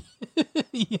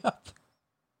 Yep.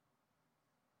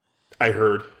 I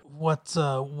heard. What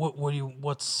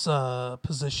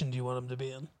position do you want them to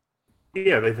be in?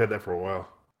 Yeah, they've had that for a while.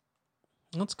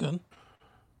 That's good.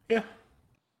 Yeah.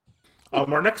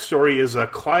 Our next story is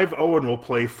Clive Owen will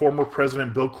play former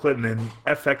President Bill Clinton in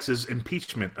FX's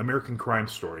Impeachment, American Crime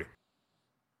Story.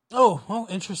 Oh,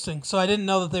 interesting. So I didn't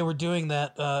know that they were doing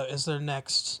that as their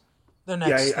next.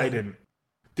 Yeah, I didn't.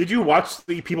 Did you watch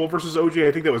the People versus OJ?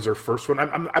 I think that was their first one.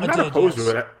 I'm not opposed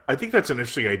to it. I think that's an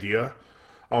interesting idea.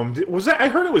 Was that? I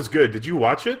heard it was good. Did you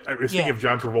watch it? I was thinking of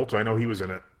John Travolta. I know he was in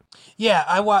it.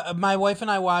 Yeah, my wife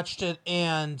and I watched it,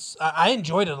 and I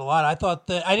enjoyed it a lot. I thought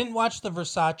that I didn't watch the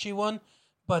Versace one,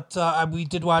 but we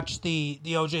did watch the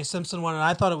O.J. Simpson one, and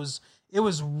I thought it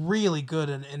was really good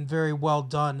and very well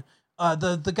done.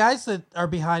 The guys that are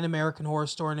behind American Horror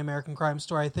Story and American Crime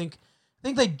Story, I think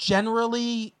they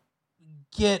generally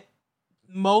get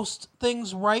most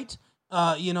things right.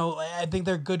 I think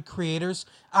they're good creators.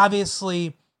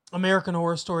 Obviously, American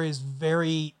Horror Story is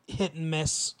very hit and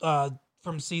miss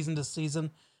from season to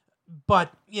season,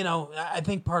 but I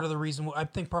think part of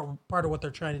what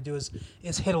they're trying to do is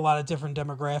hit a lot of different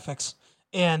demographics,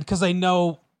 and because they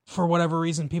know for whatever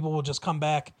reason people will just come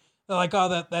back. They're like,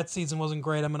 oh, that season wasn't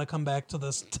great. I'm gonna come back to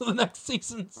the next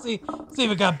season, see if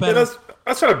it got better. Yeah,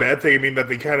 that's not a bad thing. I mean, that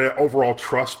they kind of overall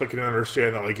trust, but can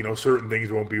understand that certain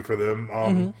things won't be for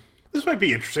them. This might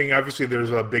be interesting. Obviously, there's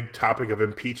a big topic of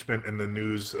impeachment in the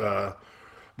news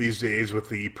these days with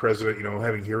the president,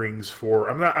 having hearings for.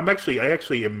 I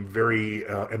actually am very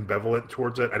ambivalent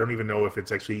towards it. I don't even know if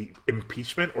it's actually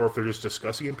impeachment or if they're just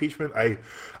discussing impeachment. I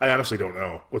honestly don't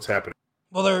know what's happening.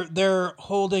 Well, they're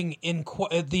holding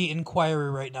the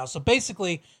inquiry right now. So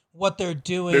basically, what they're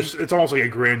doing, it's almost like a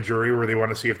grand jury where they want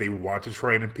to see if they want to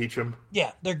try and impeach him.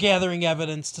 Yeah, they're gathering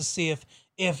evidence to see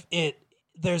if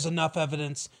there's enough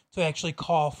evidence to actually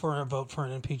call for a vote for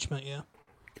an impeachment. Yeah.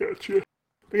 Gotcha.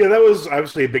 But yeah, that was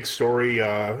obviously a big story.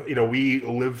 We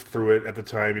lived through it at the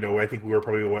time. I think we were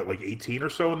probably, like 18 or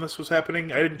so when this was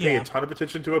happening. I didn't pay a ton of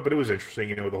attention to it, but it was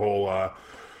interesting, the whole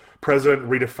president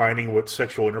redefining what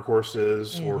sexual intercourse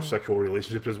is or sexual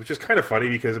relationships is, which is kind of funny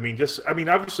because,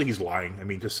 obviously he's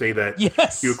lying. To say that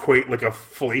you equate, like, a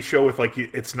fellatio with, like,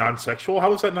 it's non-sexual.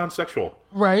 How is that non-sexual?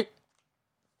 Right.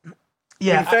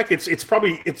 Yeah. In fact,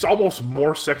 it's almost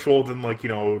more sexual than, like,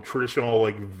 traditional,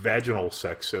 like, vaginal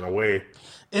sex in a way.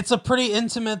 It's a pretty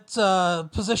intimate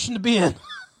position to be in.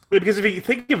 Because if you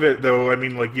think of it, though,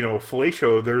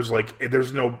 fellatio,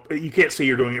 there's no, you can't say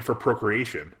you're doing it for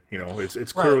procreation.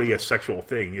 It's clearly a sexual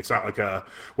thing. It's not like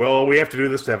we have to do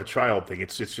this to have a child thing.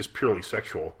 It's just purely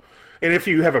sexual. And if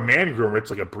you have a man groomer,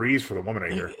 it's like a breeze for the woman,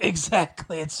 I hear.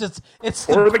 Exactly. It's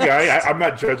or the guy. I'm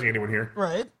not judging anyone here.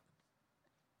 Right.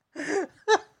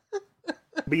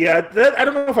 But yeah, I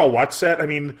don't know if I'll watch that.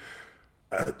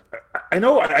 I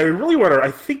know I really want to.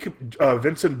 I think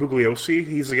Vincent Bugliosi,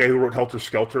 he's the guy who wrote Helter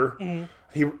Skelter.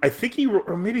 Mm-hmm. I think he wrote,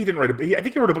 or maybe he didn't write a. I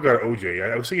think he wrote a book on OJ.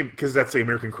 I was thinking because that's the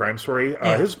American crime story.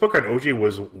 His book on OJ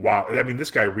was wow.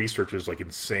 This guy researches like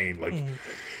insane. Like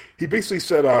he basically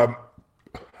said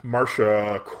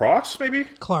Marsha Cross, maybe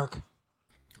Clark,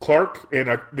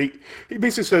 and he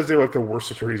basically says they're like the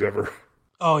worst attorneys ever.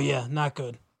 Oh yeah, not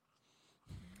good.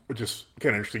 Which is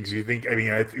kind of interesting because you think,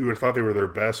 you would have thought they were their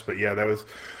best, but yeah, that was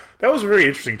a very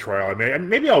interesting trial.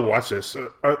 Maybe I'll watch this.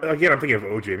 Again, I'm thinking of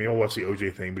OJ. Maybe I'll watch the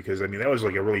OJ thing because, that was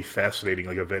like a really fascinating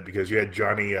event because you had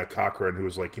Johnny Cochran, who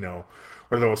was like, one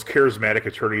of the most charismatic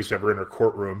attorneys ever in a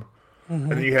courtroom. Mm-hmm.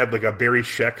 And then you had like a Barry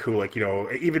Scheck who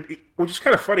which is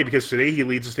kind of funny because today he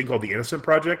leads this thing called the Innocent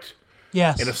Project.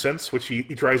 Yes. In a sense, which he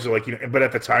tries to but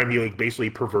at the time he basically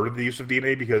perverted the use of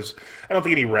DNA because I don't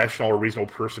think any rational or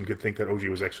reasonable person could think that OJ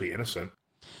was actually innocent.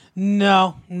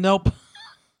 No, nope.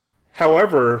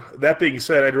 However, that being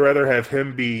said, I'd rather have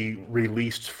him be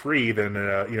released free than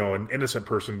an innocent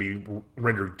person be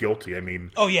rendered guilty.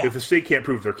 If the state can't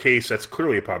prove their case, that's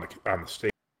clearly on the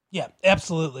state. Yeah,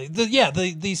 absolutely.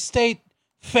 The state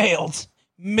failed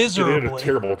miserably. They did a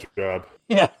terrible job.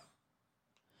 Yeah.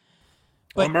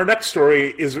 But our next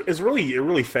story is really a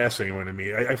really fascinating one to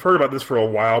me. I've heard about this for a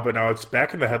while, but now it's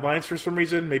back in the headlines for some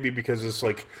reason. Maybe because it's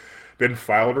like been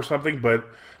filed or something. But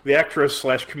the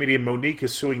actress/comedian Mo'Nique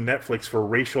is suing Netflix for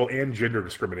racial and gender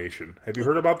discrimination. Have you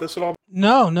heard about this at all?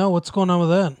 No. What's going on with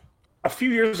that? A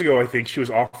few years ago, I think she was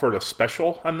offered a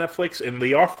special on Netflix, and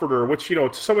they offered her, which to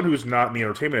someone who's not in the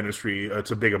entertainment industry,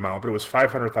 it's a big amount, but it was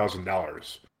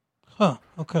 $500,000. Huh.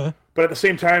 Okay. But at the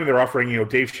same time, they're offering,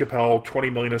 Dave Chappelle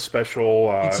 $20 million a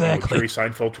special, exactly. Jerry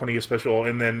Seinfeld $20 a special,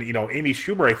 and then Amy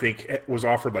Schumer I think was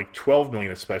offered like $12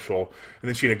 million a special, and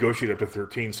then she negotiated up to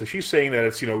 13. So she's saying that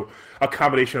it's a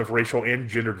combination of racial and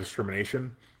gender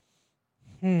discrimination.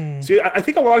 See, I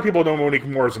think a lot of people know Mo'Nique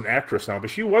more as an actress now, but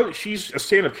she's a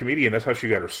stand-up comedian. That's how she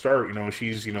got her start.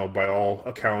 She's, by all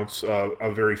accounts,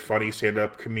 a very funny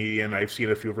stand-up comedian. I've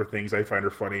seen a few of her things. I find her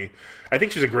funny. I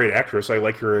think she's a great actress. I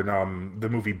like her in the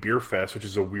movie Beer Fest, which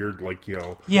is a weird,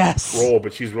 yes, role,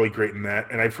 but she's really great in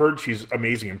that. And I've heard she's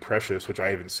amazing in Precious, which I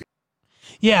haven't seen.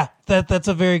 Yeah, that's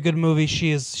a very good movie. She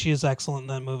is excellent in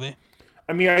that movie.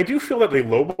 I do feel that they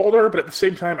lowballed her, but at the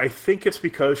same time, I think it's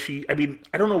because I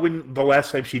don't know when the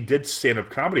last time she did stand-up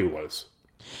comedy was.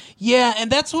 Yeah,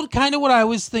 and that's what I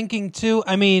was thinking too.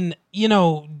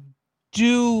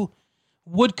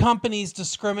 Would companies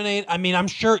discriminate? I'm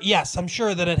sure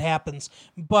that it happens,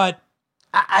 but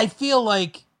I feel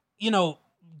like,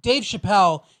 Dave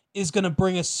Chappelle is going to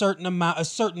bring a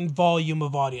certain volume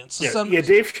of audience. Yeah,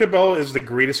 Dave Chappelle is the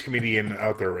greatest comedian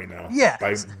out there right now. Yeah.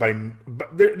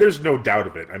 There's no doubt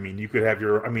of it. You could have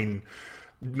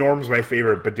Norm's my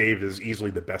favorite, but Dave is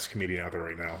easily the best comedian out there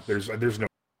right now. There's no.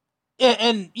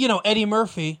 And Eddie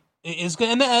Murphy is good,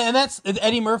 and that's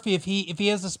Eddie Murphy. If he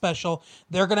has a special,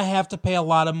 they're going to have to pay a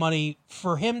lot of money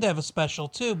for him to have a special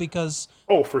too, because.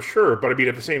 Oh, for sure, but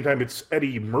at the same time, it's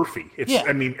Eddie Murphy.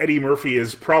 Eddie Murphy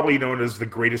is probably known as the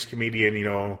greatest comedian,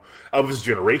 of his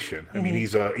generation.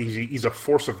 He's a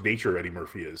force of nature. Eddie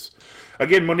Murphy is.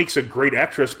 Again, Mo'Nique's a great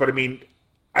actress, but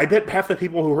I bet half the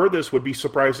people who heard this would be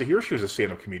surprised to hear she was a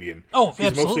stand-up comedian. Oh, she's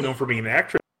absolutely. Mostly known for being an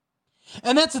actress.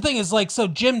 And that's the thing is like, so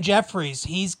Jim Jeffries,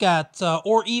 he's got,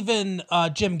 or even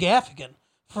Jim Gaffigan,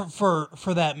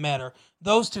 for that matter.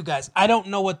 Those two guys, I don't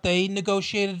know what they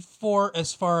negotiated for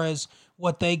as far as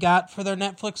what they got for their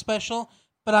Netflix special,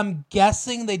 but I'm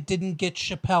guessing they didn't get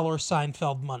Chappelle or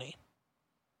Seinfeld money.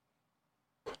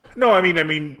 No, I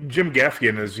mean, Jim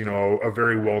Gaffigan is, a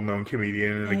very well-known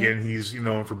comedian, and again, he's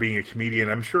known for being a comedian.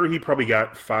 I'm sure he probably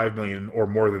got $5 million or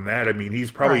more than that. I mean, he's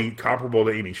probably comparable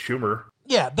to Amy Schumer.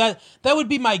 Yeah, that would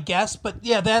be my guess, but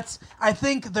yeah, I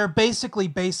think they're basically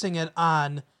basing it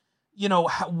on,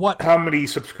 how many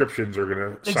subscriptions are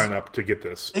going to sign up to get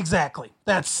this. Exactly.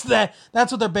 That's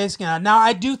what they're basing it on. Now,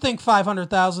 I do think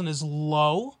 500,000 is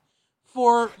low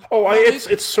for.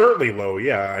 It's certainly low.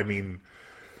 Yeah, I mean,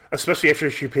 especially after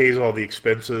she pays all the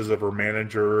expenses of her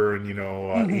manager and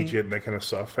agent and that kind of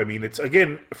stuff. I mean, it's,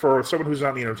 again, for someone who's not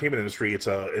in the entertainment industry, it's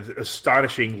an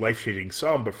astonishing, life-changing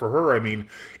sum. But for her, I mean,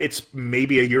 it's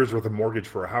maybe a year's worth of mortgage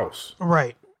for a house.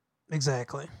 Right.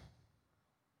 Exactly.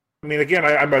 I mean, again,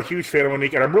 I'm a huge fan of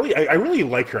Monique, and I really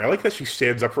like her. I like that she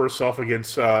stands up for herself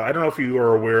against. I don't know if you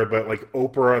are aware, but like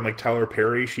Oprah and like Tyler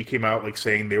Perry, she came out like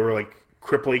saying they were like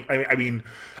crippling. I mean,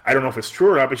 I don't know if it's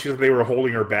true or not, but she said they were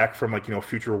holding her back from like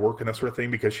future work and that sort of thing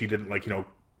because she didn't like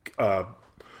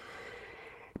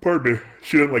pardon me,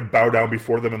 she didn't like bow down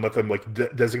before them and let them like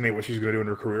designate what she's going to do in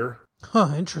her career.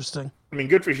 Huh, interesting. I mean,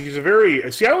 good for she's a very I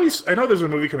know there's a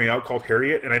movie coming out called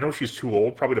Harriet, and I know she's too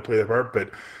old probably to play that part, but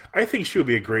I think she would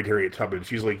be a great Harriet Tubman.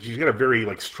 She's got a very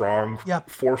like strong,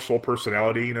 forceful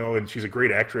personality, and she's a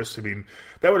great actress. I mean,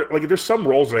 that would like there's some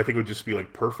roles that I think would just be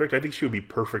like perfect. I think she would be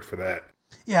perfect for that.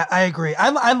 Yeah, I agree.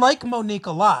 I like Monique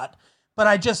a lot, but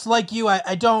I just like you.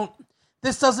 I don't.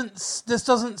 This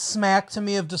doesn't smack to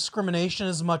me of discrimination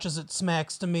as much as it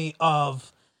smacks to me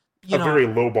of very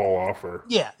lowball offer.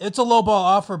 Yeah, it's a lowball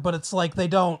offer, but it's like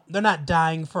they're not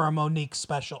dying for a Monique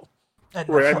special.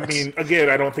 Right. I mean, again,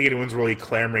 I don't think anyone's really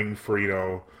clamoring for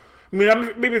I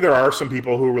mean, maybe there are some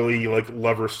people who really like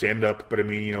love her stand up, but I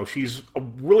mean, she's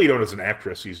really known as an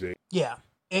actress these days. Yeah.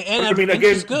 And I mean,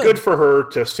 again, good for her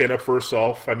to stand up for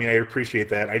herself. I mean, I appreciate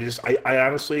that. I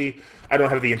honestly, I don't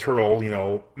have the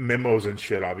internal, memos and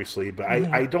shit, obviously, but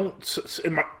I don't.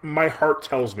 My heart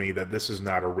tells me that this is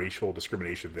not a racial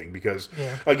discrimination thing because,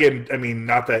 again, I mean,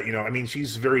 not that I mean,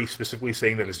 she's very specifically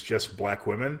saying that it's just black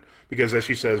women because, as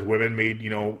she says, women made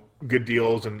good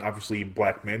deals, and obviously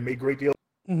black men made great deals.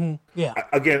 Mm-hmm. Yeah.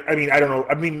 Again, I mean, I don't know.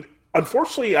 I mean,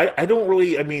 unfortunately, I don't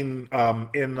really. I mean,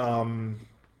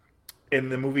 in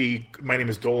the movie My Name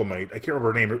is Dolomite, I can't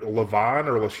remember her name, LaVon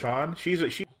or LaShawn. She's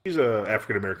a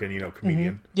African American,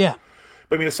 comedian. Mm-hmm. Yeah.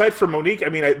 But I mean, aside from Monique, I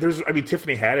mean,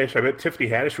 Tiffany Haddish. I bet Tiffany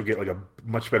Haddish would get like a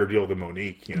much better deal than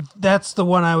Monique. That's the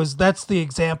one that's the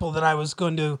example that I was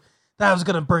going to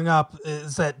bring up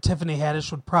is that Tiffany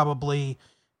Haddish would probably,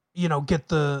 get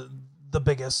the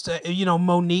biggest.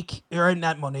 Monique or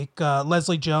not Monique,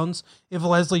 Leslie Jones. If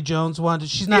Leslie Jones wanted,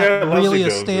 she's not really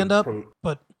a stand-up,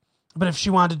 but if she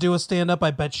wanted to do a stand-up,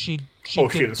 I bet she'd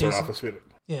get start off with it.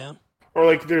 Yeah. Or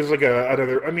like there's like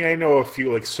another. I mean, I know a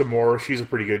few like Samora. She's a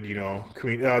pretty good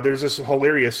comedian. There's this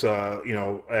hilarious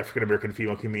African American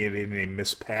female comedian named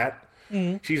Miss Pat.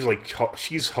 Mm-hmm.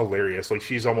 She's hilarious. Like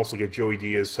she's almost like a Joey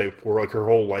Diaz type, where like her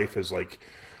whole life is like.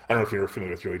 I don't know if you're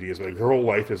familiar with Joey Diaz, but like, her whole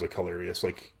life is like hilarious.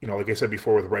 Like like I said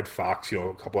before with Red Fox,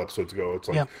 a couple episodes ago, it's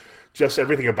like just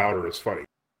everything about her is funny.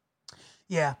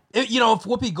 Yeah. If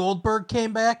Whoopi Goldberg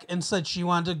came back and said she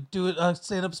wanted to do a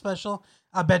stand-up special,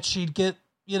 I bet she'd get,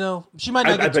 she might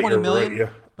not get 20 million. Right, yeah.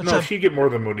 But she'd get more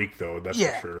than Monique, though, that's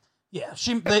for sure. Yeah.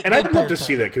 I'd love to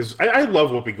see that, because I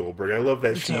love Whoopi Goldberg. I love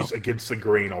that she's against the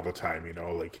grain all the time,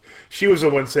 Like, she was the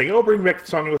one saying, bring back the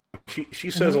song.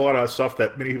 She says a lot of stuff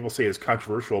that many people say is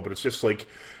controversial, but it's just like,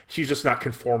 she's just not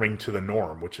conforming to the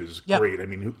norm, which is great. I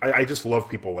mean, I just love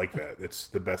people like that. It's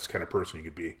the best kind of person you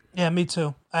could be. Yeah, me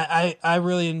too. I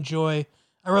really enjoy.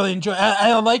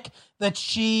 I like that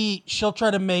she'll try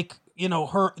to make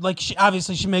her like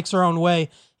she makes her own way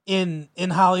in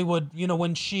Hollywood.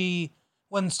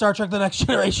 When Star Trek: The Next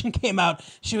Generation came out,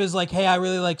 she was like, "Hey, I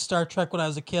really liked Star Trek when I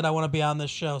was a kid. I want to be on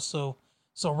this show, so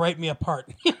write me a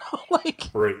part."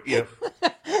 Right. Yeah.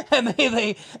 And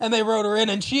they wrote her in,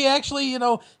 and she actually,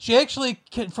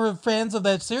 for fans of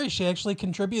that series, she actually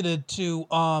contributed to,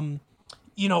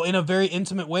 in a very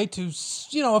intimate way to,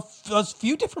 a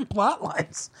few different plot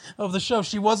lines of the show.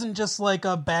 She wasn't just like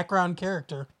a background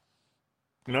character.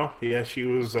 No, yeah, she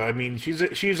was. I mean,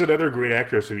 she's another great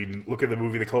actress. I mean, look at the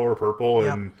movie The Color Purple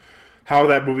and how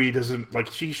that movie doesn't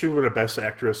she should win a Best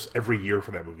Actress every year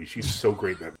for that movie. She's so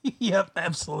great in that. Yep,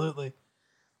 absolutely.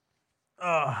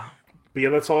 But yeah,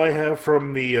 that's all I have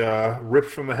from the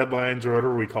ripped from the headlines or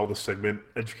whatever we call the segment,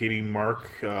 educating Mark,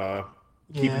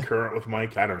 keeping current with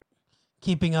Mike. I don't know.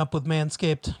 Keeping up with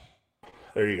Manscaped.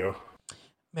 There you go.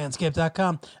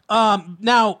 Manscaped.com.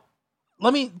 Now,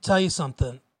 let me tell you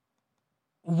something.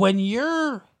 When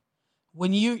you've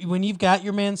got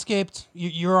your Manscaped,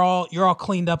 you're all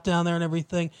cleaned up down there and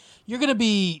everything, you're gonna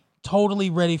be totally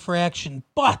ready for action.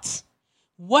 But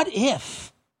what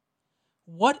if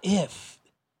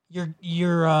your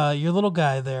little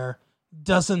guy there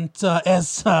doesn't,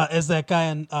 as that guy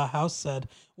in House said,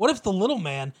 what if the little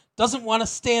man doesn't want to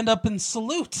stand up and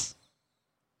salute?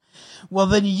 Well,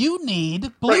 then you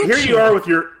need Blue Chew. Here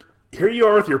you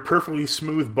are with your perfectly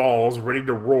smooth balls, ready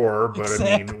to roar. But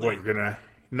exactly. I mean, what, you're gonna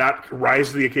not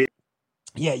rise to the occasion?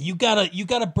 Yeah, you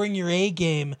gotta bring your A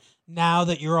game now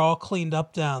that you're all cleaned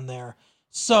up down there.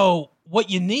 So what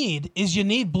you need is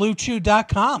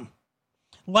BlueChew.com.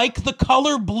 Like the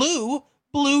color blue,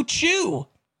 Blue Chew.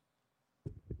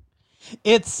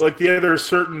 It's like the other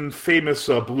certain famous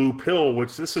blue pill,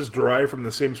 which this is derived from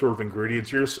the same sort of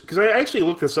ingredients. Because I actually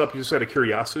looked this up just out of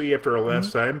curiosity after our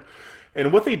last time.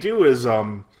 And what they do is,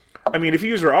 if you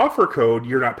use our offer code,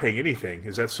 you're not paying anything.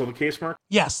 Is that still the case, Mark?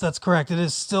 Yes, that's correct. It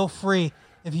is still free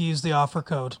if you use the offer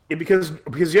code. Yeah, because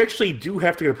you actually do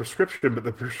have to get a prescription, but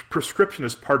the prescription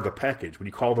is part of the package. When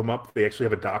you call them up, they actually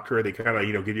have a doctor. They kind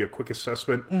of give you a quick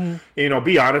assessment. And,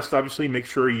 be honest, obviously, make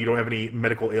sure you don't have any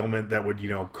medical ailment that would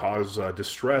cause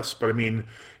distress. But I mean,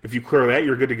 if you clear that,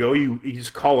 you're good to go. You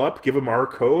just call up, give them our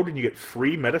code, and you get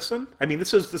free medicine. I mean,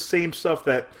 this is the same stuff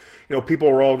that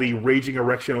people were all the raging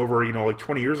erection over like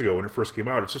 20 years ago when it first came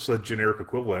out. It's just a generic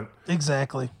equivalent.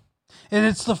 Exactly, and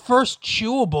it's the first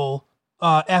chewable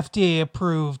FDA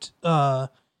approved, Viagra,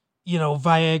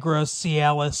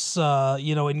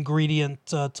 Cialis,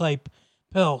 ingredient type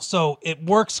pill. So it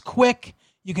works quick.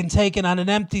 You can take it on an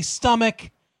empty stomach.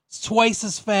 It's twice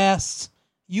as fast.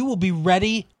 You will be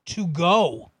ready to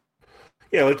go.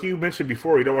 Yeah, like you mentioned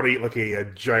before, you don't want to eat like a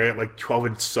giant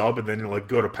 12-inch sub and then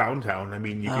go to Pound Town. I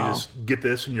mean, you can just get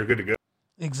this and you're good to go.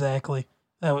 Exactly.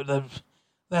 That's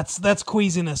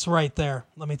queasiness right there.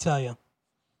 Let me tell you.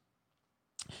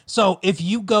 So if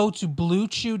you go to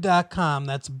BlueChew.com,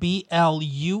 that's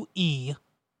BLUE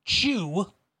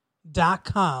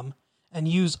Chew.com, and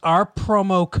use our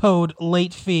promo code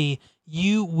late fee,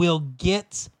 you will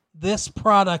get this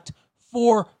product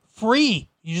for free.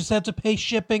 You just have to pay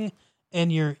shipping,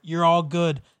 and you're all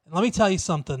good. And let me tell you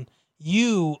something.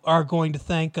 You are going to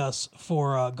thank us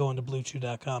for going to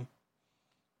BlueChew.com.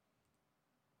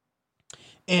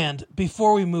 And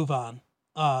before we move on,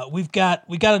 we got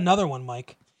another one,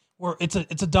 Mike. Where it's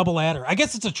a double adder. I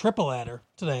guess it's a triple adder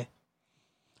today.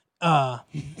 We're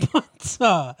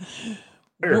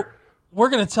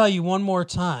going to tell you one more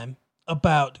time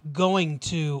about going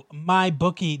to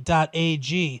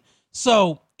mybookie.ag.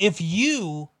 So if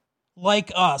you,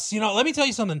 like us, let me tell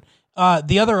you something.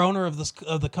 The other owner of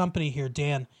the company here,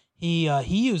 Dan, he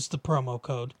used the promo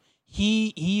code.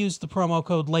 He used the promo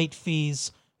code late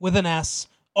fees with an S,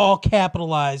 all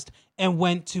capitalized, and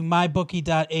went to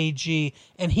mybookie.ag,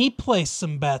 and he placed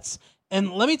some bets.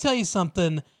 And let me tell you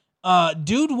something,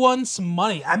 dude won some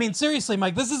money. I mean, seriously,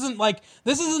 Mike, this isn't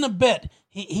a bit.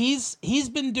 He's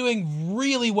been doing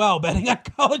really well betting on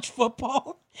college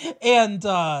football, and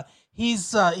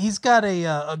he's got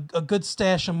a good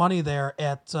stash of money there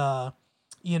at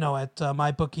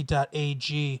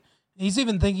mybookie.ag. He's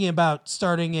even thinking about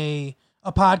starting a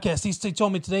podcast. He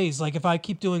told me today, he's like, if I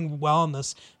keep doing well on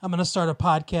this, I'm going to start a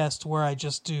podcast where I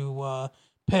just do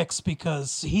picks,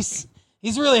 because he's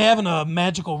really having a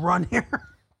magical run here.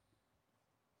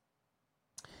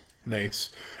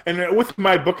 Nice. And with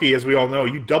MyBookie, as we all know,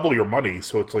 you double your money.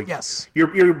 So it's like, yes,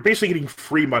 you're basically getting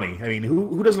free money. I mean,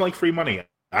 who doesn't like free money?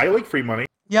 I like free money.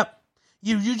 Yep.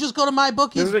 You just go to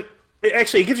MyBookie.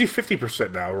 Actually, it gives you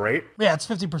 50% now, right? Yeah, it's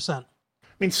 50%.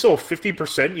 I mean, still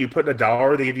 50%. You put in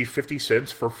 $1, they give you 50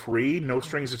 cents for free, no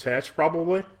strings attached,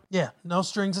 probably. Yeah, no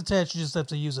strings attached. You just have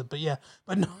to use it. But yeah,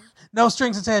 no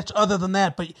strings attached other than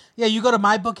that. But yeah, you go to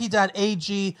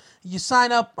mybookie.ag. You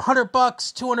sign up, $100,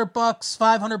 $200,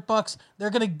 $500.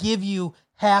 They're gonna give you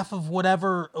half of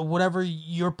whatever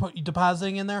you're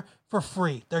depositing in there for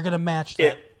free. They're gonna match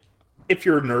that. If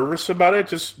you're nervous about it,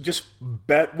 just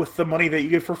bet with the money that you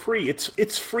get for free.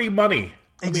 It's free money.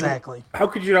 Exactly. I mean, how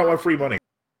could you not want free money?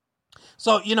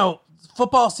 So,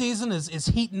 football season is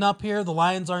heating up here. The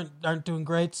Lions aren't doing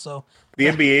great, so the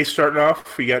NBA's starting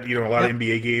off. We got a lot of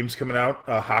NBA games coming out.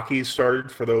 Hockey's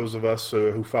started for those of us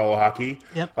who follow hockey.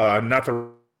 Yep.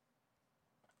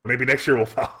 Maybe next year we'll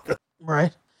follow them.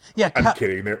 Right. Yeah, I'm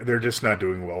kidding. They're just not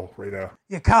doing well right now.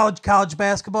 yeah, college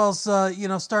basketball's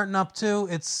starting up too.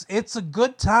 It's a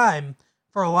good time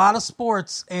for a lot of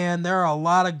sports, and there are a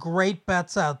lot of great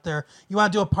bets out there. You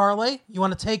want to do a parlay? You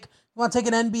want to take an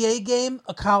NBA game,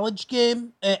 a college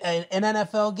game, an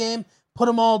NFL game, put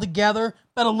them all together,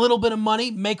 bet a little bit of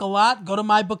money, make a lot. Go to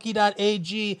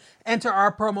mybookie.ag, enter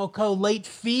our promo code late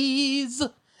fees,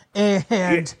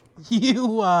 and you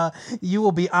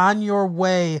will be on your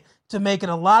way to making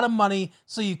a lot of money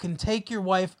so you can take your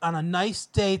wife on a nice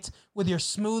date with your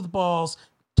smooth balls,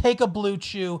 take a Blue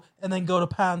Chew, and then go to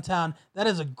Pound Town. That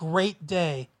is a great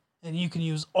day, and you can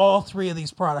use all three of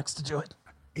these products to do it.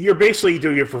 You're basically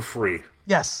doing it for free.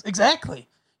 Yes, exactly.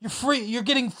 You're free. You're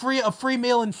getting a free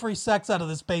meal and free sex out of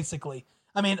this, basically.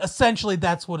 I mean, essentially,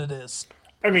 that's what it is.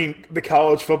 I mean, the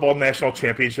college football national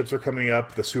championships are coming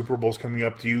up. The Super Bowl's coming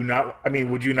up. Would you not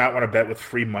want to bet with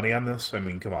free money on this? I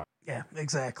mean, come on. Yeah,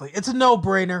 exactly. It's a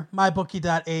no-brainer.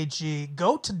 mybookie.ag.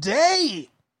 Go today.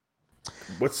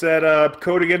 What's that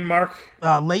code again, Mark?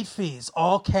 Late fees,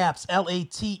 all caps,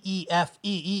 LATEFEES.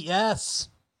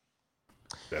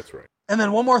 That's right. And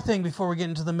then one more thing before we get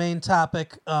into the main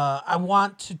topic. I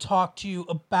want to talk to you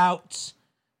about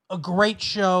a great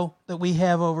show that we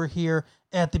have over here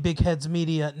at the Big Heads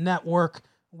Media Network.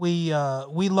 We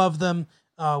love them.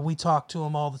 We talk to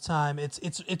them all the time.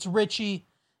 It's Richie.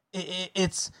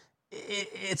 It's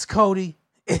Cody.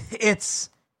 It's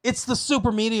the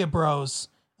Super Media Bros.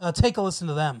 Take a listen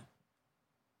to them.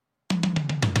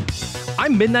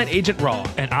 I'm Midnight Agent Raw.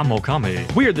 And I'm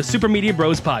Okame. We are the Super Media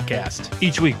Bros podcast.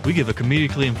 Each week, we give a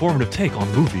comedically informative take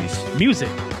on movies, Music,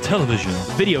 television,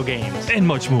 video games, and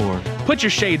much more. Put your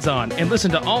shades on and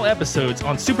listen to all episodes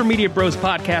on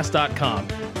supermediabrospodcast.com,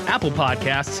 Apple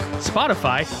Podcasts,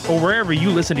 Spotify, or wherever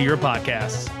you listen to your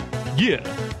podcasts. Yeah,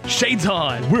 Shades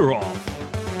on. we're off.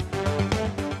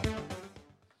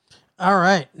 All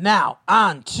right, now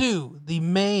on to the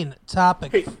main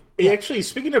topic. Hey, actually,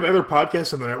 speaking of other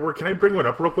podcasts on the network, can I bring one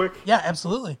up real quick? Yeah,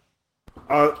 absolutely.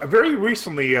 Very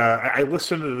recently, I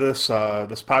listened to this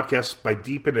podcast by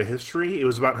Deep Into History. It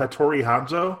was about Hattori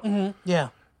Hanzo. Mm-hmm. Yeah.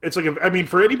 It's like,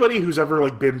 for anybody who's ever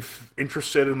been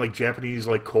interested in Japanese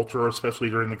culture, especially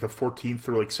during the 14th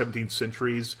through 17th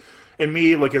centuries, and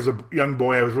me as a young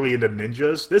boy, I was really into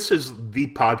ninjas. This is the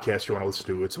podcast you want to listen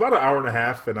to. It's about an hour and a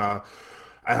half, and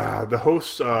the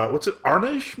host, what's it?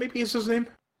 Arnish, maybe is his name.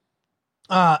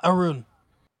 Arun.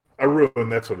 Arun,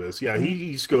 that's what it is. Yeah,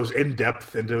 he just goes in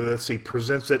depth into this. He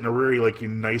presents it in a really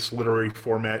nice literary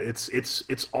format.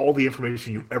 It's all the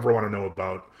information you ever want to know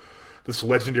about this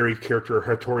legendary character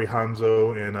Hattori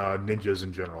Hanzo and ninjas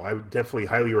in general. I would definitely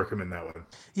highly recommend that one.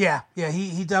 Yeah,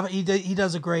 he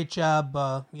does a great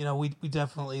job. We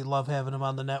definitely love having him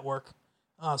on the network.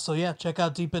 So yeah, check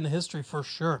out Deep Into History for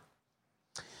sure.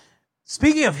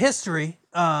 Speaking of history,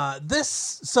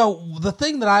 the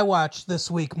thing that I watched this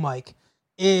week, Mike,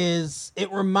 is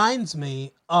it reminds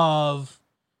me of,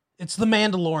 it's The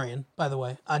Mandalorian, by the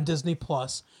way, on Disney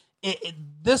Plus.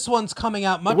 This one's coming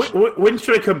out much. When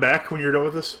should I come back? When you're done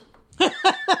with this?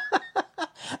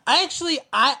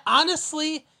 I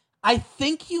honestly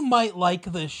think you might like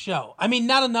this show. I mean,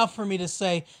 not enough for me to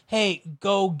say, hey,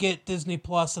 go get Disney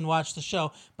Plus and watch the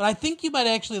show, but I think you might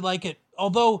actually like it.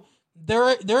 Although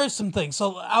there are some things,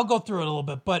 so I'll go through it a little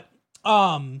bit. But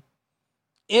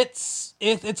it's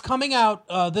coming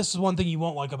out. This is one thing you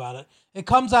won't like about it. It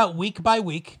comes out week by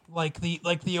week, like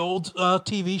the old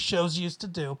TV shows used to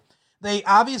do. They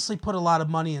obviously put a lot of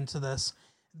money into this.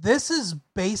 This is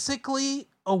basically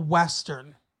a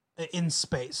Western in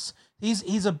space.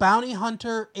 He's a bounty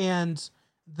hunter, and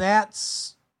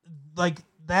that's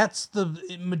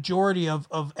the majority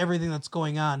of everything that's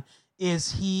going on.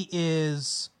 He's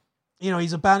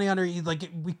a bounty hunter.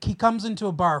 He comes into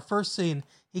a bar. First scene,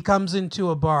 he comes into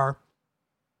a bar.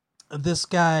 This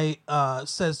guy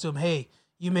says to him, "Hey,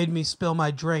 you made me spill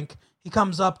my drink." He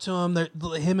comes up to him.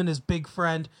 Him and his big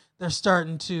friend, they're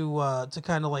starting to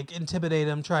kind of intimidate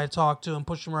him, try to talk to him,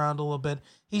 push him around a little bit.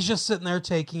 He's just sitting there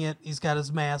taking it. He's got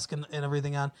his mask and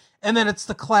everything on. And then it's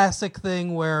the classic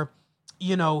thing where,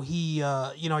 he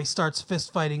starts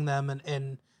fist fighting them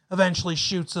and eventually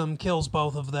shoots them, kills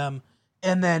both of them,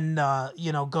 and then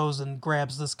goes and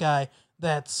grabs this guy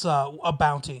that's a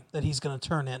bounty that he's going to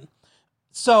turn in.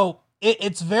 So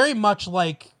it's very much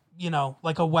like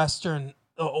a Western,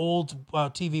 old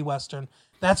TV Western.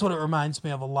 That's what it reminds me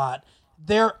of a lot.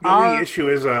 The only issue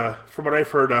is, from what I've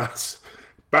heard,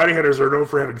 bounty hunters are known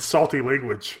for having salty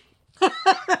language.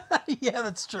 Yeah,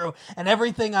 that's true. And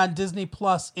everything on Disney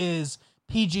Plus is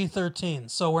PG-13,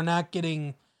 so we're not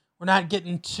getting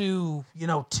too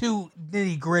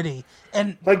nitty gritty.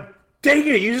 And Dang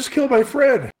it, you just killed my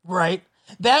friend. Right.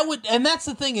 That would, and that's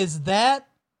the thing is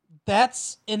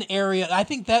that's an area, I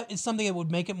think that is something that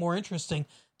would make it more interesting,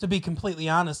 to be completely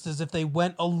honest, is if they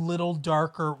went a little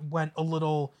darker, went a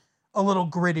little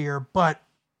grittier, but,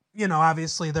 you know,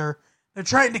 obviously they're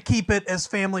trying to keep it as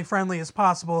family friendly as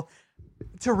possible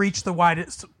to reach the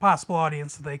widest possible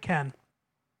audience that they can.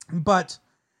 But,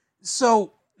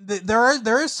 so,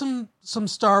 there is some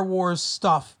Star Wars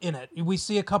stuff in it. We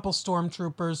see a couple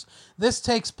stormtroopers. This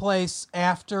takes place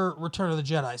after Return of the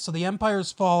Jedi. So the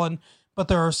Empire's fallen, but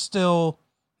there are still,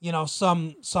 you know,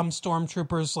 some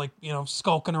stormtroopers, like, you know,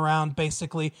 skulking around,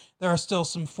 basically. There are still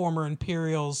some former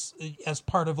Imperials as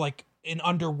part of, like, an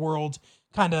underworld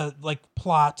kind of, like,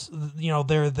 plot. You know,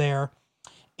 they're there.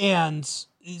 And,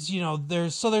 you know,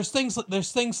 there's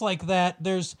things like that.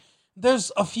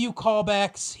 There's a few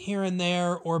callbacks here and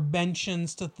there, or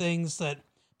mentions to things that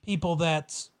people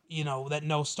that, you know, that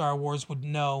know Star Wars would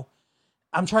know.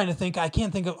 I'm trying to think. I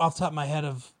can't think off the top of my head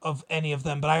of any of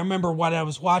them, but I remember when I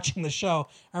was watching the show,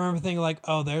 I remember thinking like,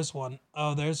 oh, there's one.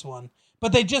 Oh, there's one.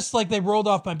 But they just, like, they rolled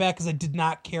off my back because I did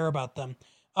not care about them.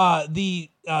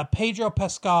 Pedro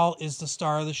Pascal is the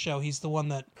star of the show. He's the one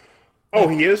that... Oh,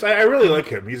 he is? I really like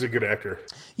him. He's a good actor.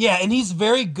 Yeah, and he's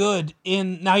very good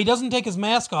in... Now, he doesn't take his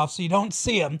mask off, so you don't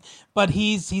see him, but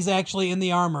he's actually in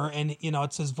the armor, and, you know,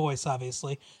 it's his voice,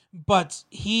 obviously. But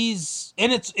he's...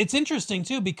 And it's interesting,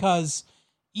 too, because,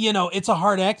 you know, it's a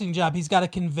hard acting job. He's got to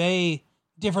convey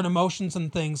different emotions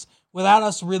and things without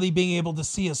us really being able to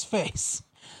see his face.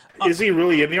 Is he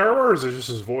really in the armor, or is it just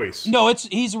his voice? No,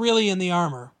 he's really in the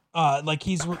armor. Like,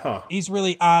 he's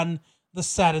really on the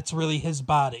set. It's really his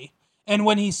body. And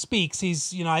when he speaks,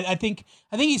 he's, you know, I think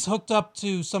he's hooked up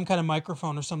to some kind of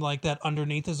microphone or something like that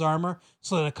underneath his armor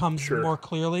so that it comes more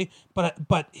clearly.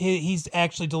 But he's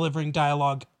actually delivering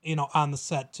dialogue, you know, on the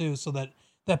set too, so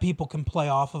that people can play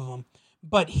off of him.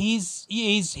 But he's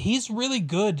really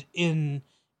good in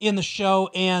the show,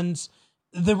 and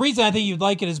the reason I think you'd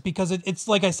like it is because it's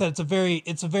like I said,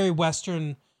 it's a very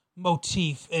Western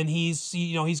motif, and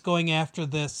he's going after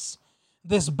this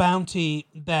bounty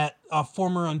that a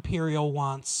former Imperial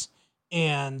wants,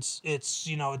 and it's,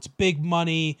 you know, it's big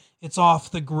money, it's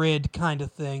off the grid kind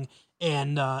of thing,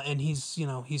 and he's, you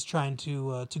know, he's trying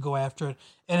to go after it,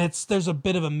 and there's a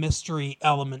bit of a mystery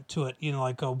element to it, you know,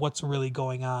 like what's really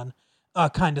going on,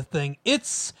 kind of thing.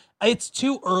 It's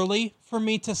too early for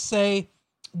me to say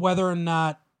whether or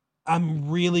not I'm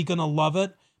really gonna love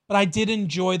it, but I did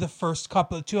enjoy the first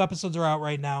two episodes are out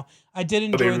right now. I did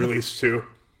enjoy. They released two.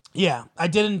 Yeah, I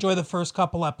did enjoy the first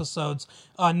couple episodes.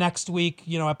 Next week,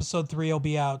 you know, episode 3 will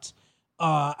be out.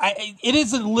 It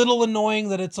is a little annoying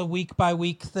that it's a week by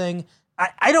week thing.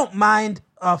 I don't mind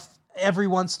every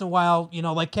once in a while, you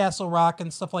know, like Castle Rock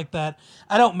and stuff like that.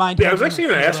 I don't mind. Yeah, I was actually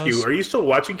going to ask you, are you still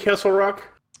watching Castle Rock?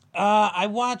 I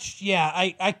watched,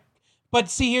 yeah, but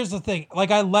see, here's the thing.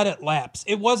 Like, I let it lapse.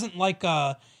 It wasn't like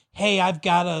hey,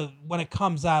 when it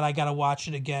comes out, I gotta watch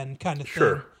it again kind of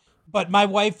thing. But my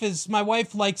wife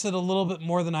likes it a little bit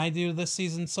more than I do this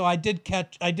season, so I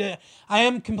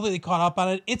am completely caught up on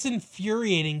it. It's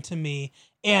infuriating to me,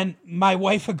 and my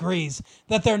wife agrees,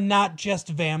 that they're not just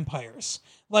vampires.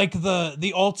 Like,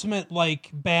 the ultimate, like,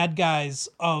 bad guys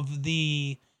of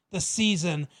the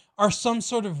season are some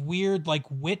sort of weird, like,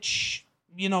 witch,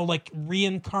 you know, like,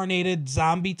 reincarnated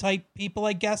zombie type people,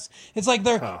 I guess. It's like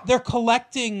they're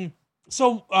collecting.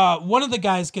 So one of the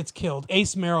guys gets killed.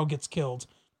 Ace Merrill gets killed.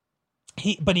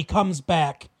 But he comes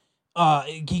back.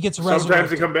 He gets resurrected. Sometimes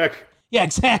they come back. Yeah,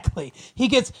 exactly.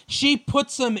 She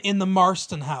puts him in the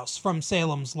Marston house from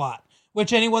Salem's Lot,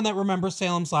 which anyone that remembers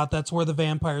Salem's Lot, that's where the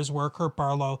vampires were, Kurt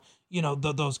Barlow, you know,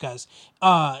 those guys.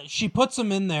 She puts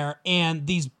him in there, and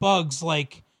these bugs,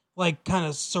 like kind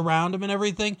of surround him and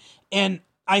everything. And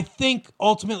I think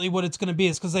ultimately what it's going to be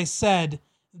is because they said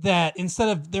that instead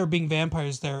of there being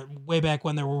vampires there, way back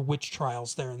when there were witch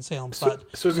trials there in Salem's Lot.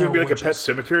 So it's going to be like a Pet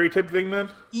Cemetery type thing then?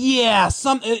 Yeah,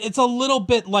 it's a little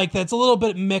bit like that. It's a little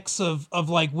bit mix of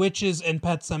like witches and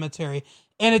Pet Cemetery.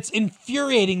 And it's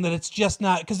infuriating that it's just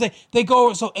not, because they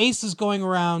go, so Ace is going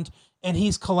around and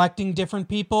he's collecting different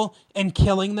people and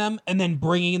killing them and then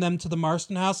bringing them to the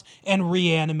Marston house and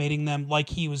reanimating them like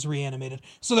he was reanimated.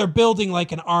 So they're building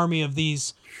like an army of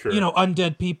these, you know,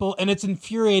 undead people, and it's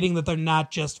infuriating that they're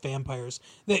not just vampires.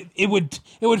 It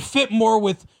would fit more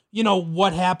with, you know,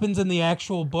 what happens in the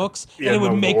actual books, and it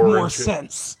would make more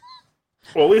sense.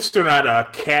 Well, at least they're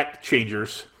not cat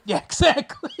changers. Yeah,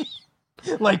 exactly.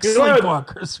 like You know what?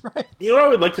 sleepwalkers, right? You know what I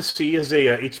would like to see is a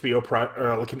like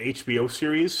an HBO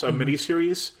series, a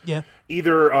miniseries. Yeah.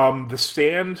 Either The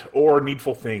Stand or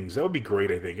Needful Things. That would be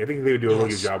great, I think. I think they would do a really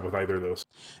good Yes. job with either of those.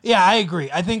 Yeah, I agree.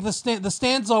 I think the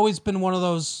stand's always been one of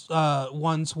those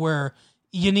ones where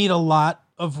you need a lot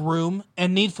of room,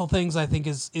 and Needful Things I think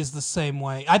is the same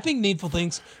way. I think Needful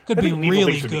Things could I be think Needful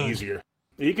really Things would be good. easier.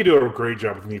 You could do a great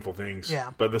job with Needful Things.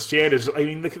 Yeah. But The Stand is, I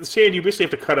mean, the Stand, you basically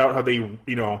have to cut out how they,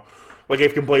 like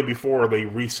I've complained before, they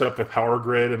reset up the power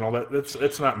grid and all that.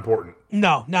 That's not important.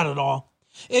 No, not at all.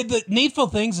 The Needful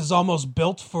Things is almost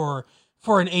built for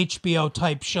an HBO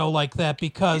type show like that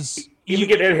because You can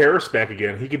get Ed Harris back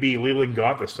again. He could be Leland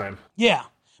Gaunt this time. yeah.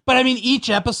 But I mean, each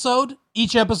episode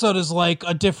is like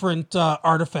a different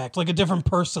artifact, like a different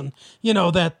person,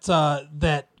 that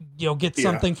gets Yeah.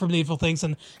 something from Needful Things,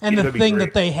 and the that'd be thing great.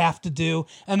 that they have to do,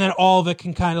 and then all of it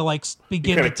can kind of like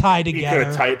begin to tie You together. kind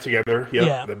of tie it together. Yep,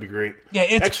 Yeah. that'd be great. Yeah,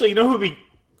 it's- Actually, you know who would be...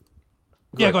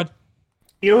 Yeah, go ahead.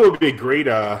 You know who would be a great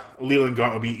Leland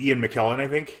Gaunt would be Ian McKellen, I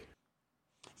think.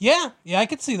 Yeah, I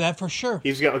could see that for sure.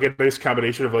 He's got like a nice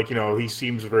combination of he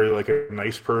seems very like a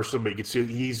nice person, but you can see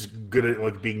he's good at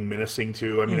like being menacing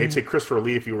too. I mean, I'd say Christopher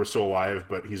Lee if he were still alive,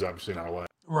 but he's obviously not alive.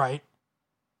 Right.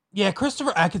 Yeah,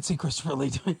 I could see Christopher Lee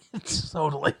doing it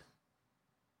totally.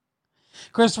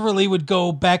 Christopher Lee would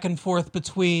go back and forth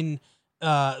between,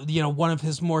 one of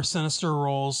his more sinister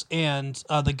roles and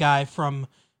the guy from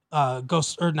not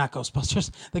Ghostbusters,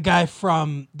 the guy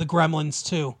from the Gremlins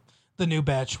 2, the new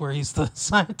batch where he's the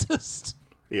scientist.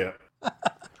 Yeah.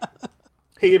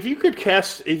 Hey, if you could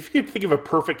think of a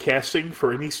perfect casting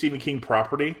for any Stephen King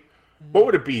property, what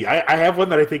would it be? I have one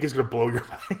that I think is going to blow your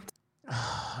mind.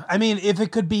 I mean, if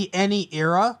it could be any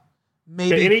era,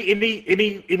 maybe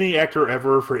Any actor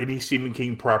ever for any Stephen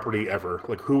King property ever,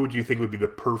 like who would you think would be the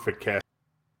perfect cast?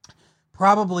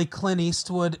 probably Clint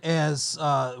Eastwood as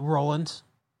Roland.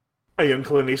 A young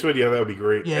Clint Eastwood, yeah, that would be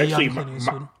great. Yeah, Actually, young Clint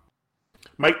Eastwood.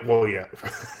 Mike, well, yeah,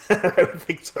 I don't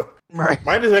think so. Right.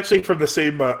 Mine is actually from the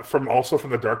same, from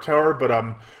the Dark Tower, but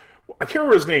I can't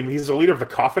remember his name. He's the leader of the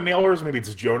Coffin Nailers. Maybe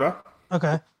it's Jonah.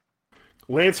 Okay.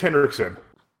 Lance Henriksen.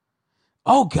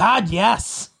 Oh God,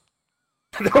 yes.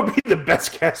 That would be the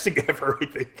best casting ever, I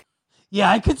think.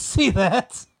 Yeah, I could see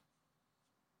that.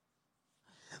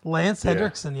 Lance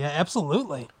Hendrickson, yeah,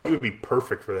 absolutely. He would be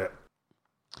perfect for that.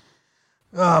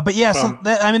 But yeah,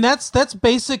 that's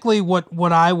basically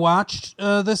what I watched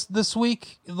this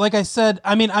week. Like I said,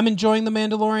 I mean, I'm enjoying The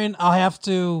Mandalorian. I'll have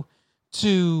to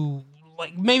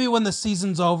like maybe when the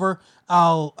season's over,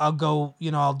 I'll go,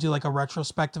 I'll do like a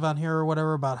retrospective on here or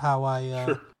whatever about how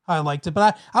I liked it.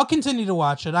 But I'll continue to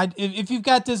watch it. If you've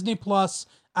got Disney Plus,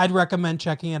 I'd recommend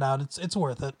checking it out. It's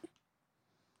worth it.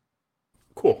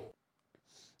 Cool.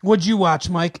 What'd you watch,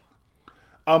 Mike?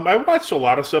 I watched a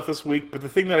lot of stuff this week, but the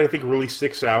thing that I think really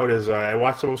sticks out is I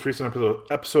watched the most recent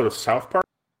episode of South Park.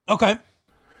 Okay.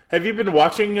 Have you been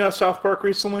watching South Park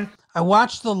recently? I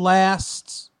watched the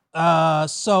last,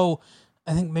 so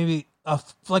I think maybe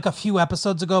a few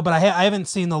episodes ago, but I haven't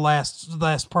seen the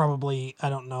last probably, I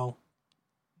don't know,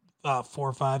 4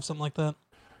 or 5, something like that.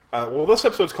 Well, this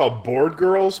episode's called Board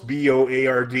Girls,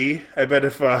 B-O-A-R-D. I bet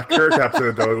if Carrot Top's in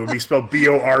it, though, it would be spelled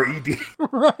B-O-R-E-D.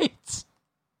 Right.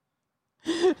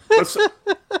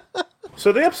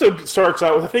 So the episode starts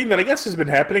out with a thing that I guess has been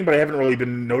happening, but I haven't really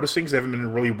been noticing because I haven't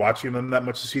been really watching them that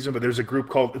much this season. But there's a group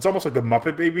called, it's almost like the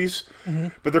Muppet Babies,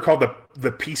 but they're called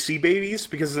the PC Babies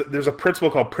because there's a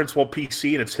principal called Principal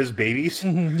PC and it's his babies.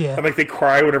 Yeah. And like they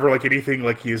cry whenever like anything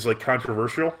like is like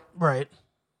controversial. Right.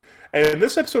 And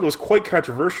this episode was quite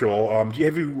controversial.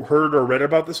 Have you heard or read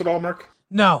about this at all, Mark?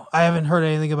 No, I haven't heard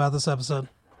anything about this episode.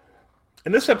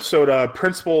 In this episode,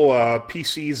 Principal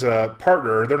PC's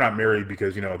partner, they're not married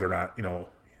because, they're not,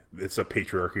 it's a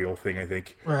patriarchal thing, I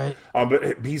think. Right.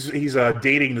 But he's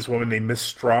dating this woman named Miss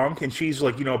Strong, and she's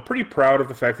like, pretty proud of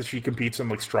the fact that she competes in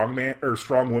like strong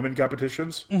women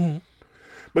competitions. Mm-hmm.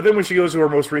 But then when she goes to her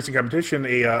most recent competition,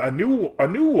 a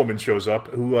new woman shows up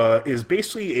who is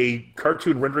basically a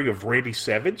cartoon rendering of Randy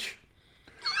Savage.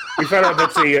 We found out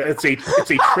that's it's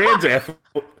a trans athlete.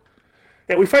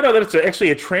 Yeah, we find out that it's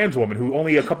actually a trans woman who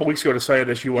only a couple weeks ago decided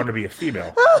that she wanted to be a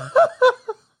female.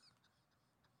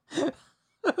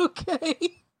 Okay.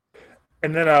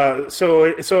 And then, so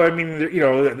I mean,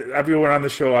 everyone on the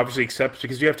show obviously accepts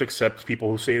because you have to accept people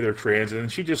who say they're trans,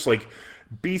 and she just like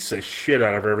beats the shit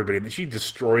out of everybody, and she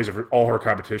destroys all her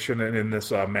competition in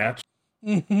this match.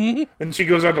 Mm-hmm. And she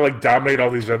goes on to like dominate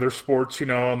all these other sports,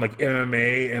 and like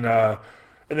MMA,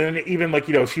 and then even like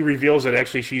she reveals that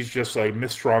actually she's just like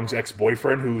Miss Strong's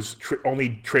ex-boyfriend who's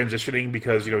only transitioning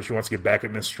because she wants to get back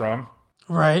at Miss Strong.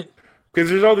 Right. Because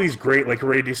there's all these great, like,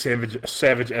 Randy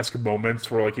Savage-esque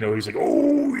moments where, like, you know, he's like,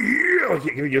 oh, yeah, like,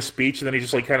 giving a speech, and then he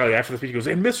just, like, kind of, like, after the speech, he goes,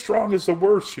 and Miss Strong is the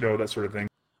worst, you know, that sort of thing.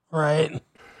 Right.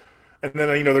 And then,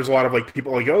 you know, there's a lot of, like,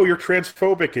 people like, oh, you're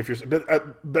transphobic if you're...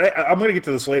 But I'm going to get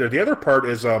to this later. The other part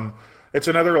is, it's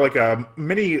another, like,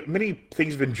 many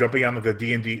things have been jumping on, like, the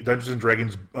D&D, Dungeons &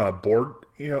 Dragons board,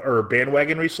 you know, or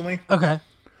bandwagon recently. Okay.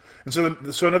 And so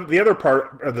the other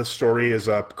part of the story is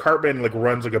Cartman like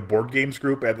runs like a board games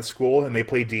group at the school, and they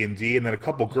play D&D, and then a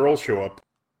couple girls show up,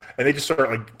 and they just start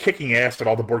like kicking ass at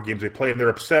all the board games they play, and they're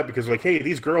upset because like, hey,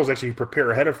 these girls actually prepare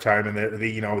ahead of time, and they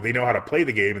you know they know how to play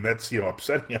the game, and that's you know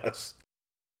upsetting us.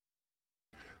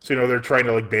 So, you know, they're trying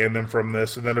to, like, ban them from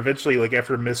this. And then eventually, like,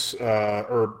 after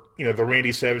the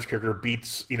Randy Savage character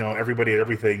beats, you know, everybody at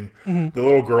everything, the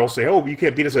little girls say, oh, you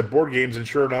can't beat us at board games. And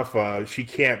sure enough, she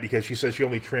can't because she says she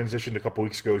only transitioned a couple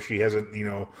weeks ago. She hasn't, you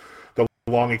know, the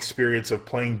long experience of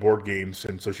playing board games.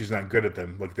 And so she's not good at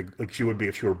them like she would be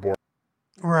if she were born.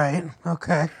 Right.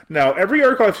 Okay. Now, every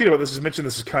article I've seen about this has mentioned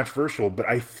this is controversial, but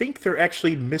I think they're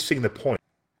actually missing the point.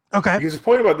 Okay. Because the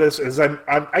point about this is I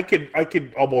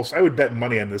would bet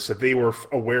money on this if they were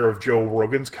aware of Joe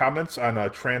Rogan's comments on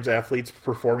trans athletes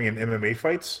performing in MMA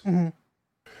fights. Mm-hmm.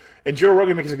 And Joe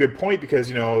Rogan makes a good point because,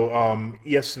 you know,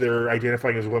 yes, they're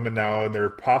identifying as women now and they're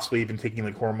possibly even taking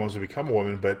like hormones to become a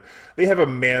woman, but they have a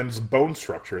man's bone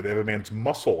structure. They have a man's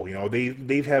muscle. You know,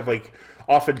 they have like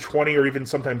often 20 or even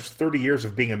sometimes 30 years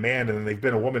of being a man, and then they've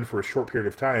been a woman for a short period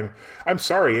of time. I'm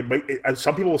sorry,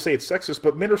 some people will say it's sexist,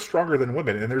 but men are stronger than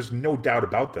women, and there's no doubt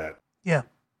about that. Yeah.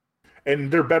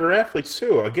 And they're better athletes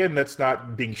too. Again, that's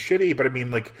not being shitty, but I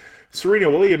mean, like, Serena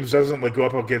Williams doesn't like go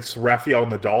up against Rafael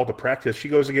Nadal to practice. She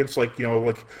goes against like, you know,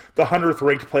 like the 100th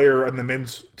ranked player on the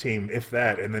men's team, if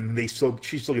that, and then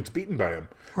she still gets beaten by him.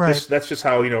 Right. That's just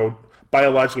how, you know,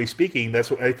 biologically speaking,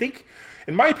 that's what I think.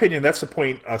 In my opinion, that's the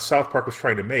point South Park was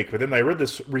trying to make. But then I read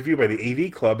this review by the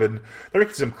AV Club, and they're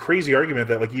making some crazy argument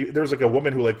that like there was like a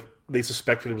woman who like they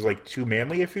suspected was like too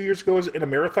manly a few years ago in a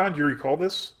marathon. Do you recall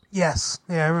this? Yes.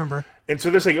 Yeah, I remember. And so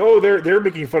they're saying, oh, they're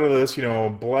making fun of this, you know,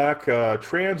 black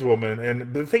trans woman.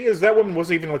 And the thing is, that woman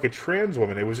wasn't even like a trans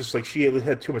woman. It was just like she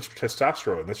had too much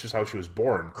testosterone. That's just how she was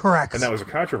born. Correct. And that was a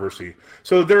controversy.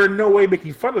 So they're in no way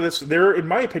making fun of this. They're, in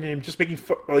my opinion, just making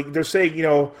fun. Like they're saying, you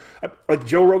know, like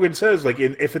Joe Rogan says, like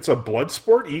if it's a blood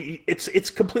sport, it's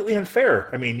completely unfair.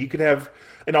 I mean, you could have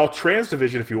an all trans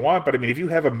division if you want, but I mean, if you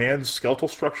have a man's skeletal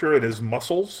structure and his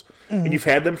muscles, and you've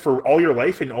had them for all your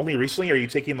life, and only recently are you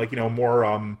taking like, you know, more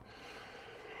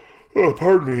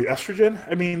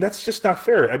estrogen? I mean, that's just not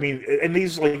fair. I mean, and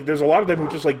these like, there's a lot of them who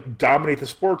just like dominate the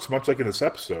sports, much like in this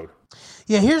episode.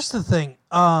 Yeah, here's the thing.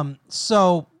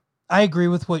 So I agree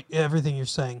with everything you're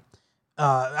saying.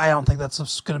 I don't think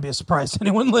that's going to be a surprise to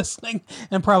anyone listening,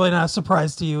 and probably not a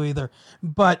surprise to you either.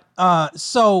 But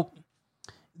so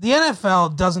the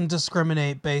NFL doesn't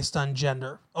discriminate based on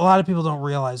gender. A lot of people don't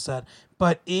realize that.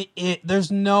 But you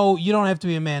don't have to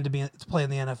be a man to play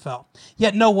in the NFL.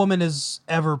 Yet no woman has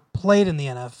ever played in the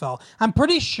NFL. I'm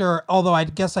pretty sure, although I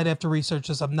guess I'd have to research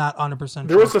this, I'm not 100% sure.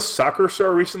 There was a soccer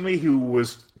star recently who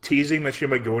was teasing that she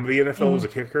might go into the NFL as a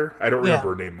kicker. I don't remember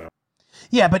her name though.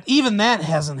 Yeah, but even that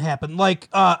hasn't happened. Like,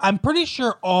 I'm pretty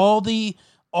sure all the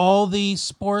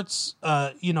sports,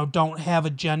 don't have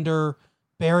a gender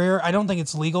barrier. I don't think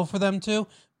it's legal for them to.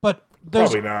 But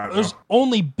there's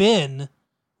only been,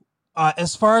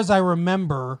 as far as I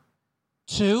remember,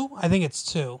 2. I think it's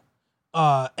 2.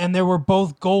 And there were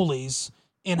both goalies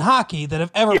in hockey that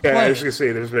have ever played. Yeah, I was going to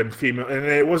say, there's been female, and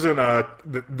it wasn't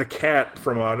the cat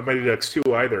from the Mighty Ducks 2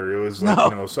 either. It was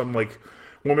like, some like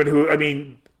woman who, I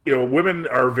mean, you know, women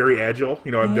are very agile.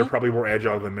 You know, they're probably more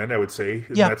agile than men, I would say.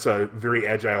 And that's a very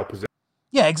agile position.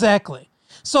 Yeah, exactly.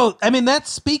 So, I mean, that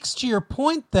speaks to your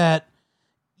point that,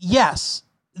 yes,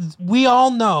 we all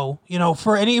know, you know,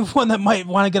 for anyone that might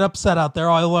want to get upset out there,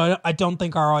 although I don't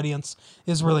think our audience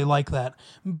is really like that,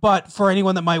 but for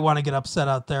anyone that might want to get upset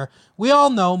out there, we all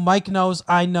know, Mike knows,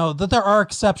 I know, that there are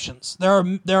exceptions. There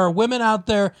are women out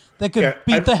there that could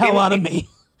beat the hell out of me.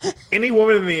 Any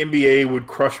woman in the NBA would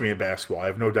crush me in basketball. I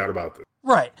have no doubt about this.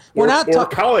 Right. Or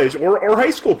college or high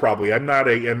school probably. I'm not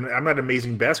an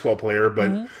amazing basketball player,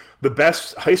 but the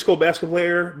best high school basketball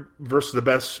player versus the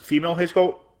best female high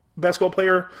school basketball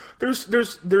player,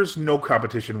 there's no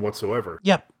competition whatsoever.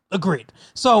 Yep, agreed.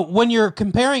 So when you're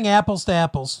comparing apples to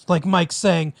apples, like Mike's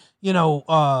saying,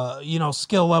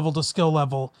 skill level to skill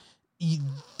level,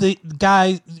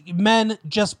 men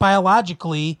just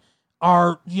biologically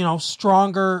are,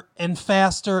 stronger and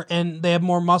faster, and they have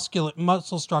more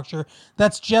muscle structure.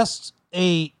 That's just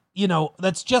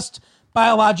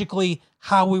biologically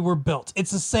how we were built.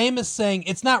 It's the same as saying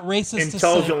it's not racist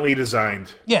intelligently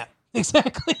designed. Yeah,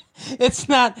 exactly. It's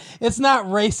not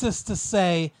racist to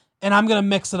say, and I'm gonna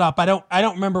mix it up. I don't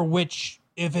remember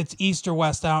if it's East or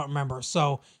West. I don't remember.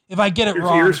 So if I get it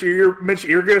wrong,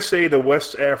 you're gonna say the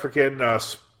West African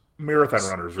marathon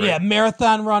runners, right? Yeah,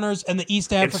 marathon runners and the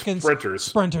East African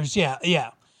sprinters. Yeah.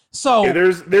 So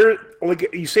there's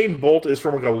like Usain Bolt is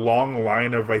from like a long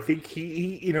line of, I think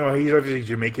he's obviously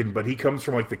Jamaican, but he comes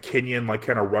from like the Kenyan like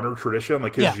kind of runner tradition.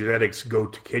 Like his genetics go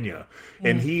to Kenya,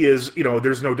 and he is,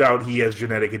 there's no doubt he has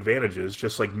genetic advantages,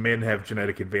 just like men have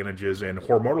genetic advantages and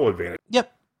hormonal advantage. Yep.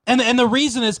 And the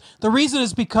reason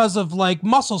is because of like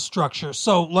muscle structure.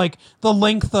 So like the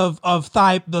length of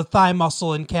the thigh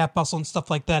muscle and calf muscle and stuff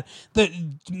like that. The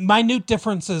minute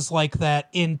differences like that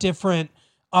in different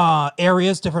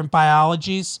areas, different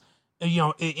biologies,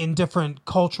 in different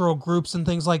cultural groups and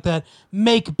things like that,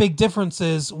 make big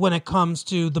differences when it comes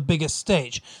to the biggest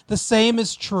stage. The same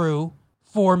is true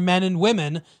for men and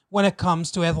women when it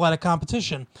comes to athletic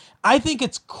competition. I think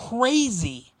it's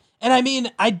crazy. And I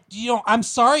mean, I'm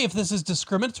sorry if this is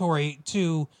discriminatory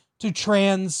to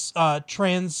trans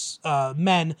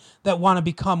men that want to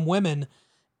become women,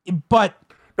 but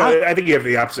I think you have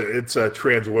the opposite. It's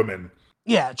trans women.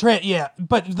 Yeah,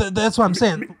 but that's what I'm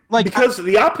saying. Like, because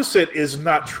the opposite is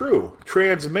not true.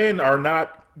 Trans men are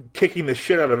not kicking the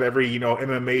shit out of every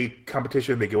MMA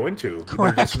competition they go into.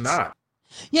 Correct. They're just not.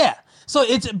 Yeah. So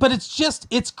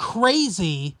it's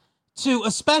crazy to,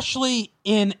 especially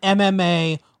in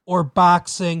MMA or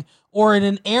boxing or in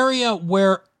an area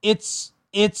where it's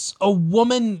a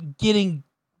woman getting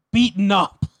beaten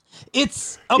up.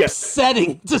 It's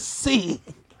upsetting to see.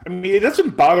 I mean, it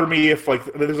doesn't bother me if like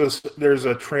there's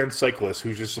a trans cyclist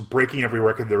who's just breaking every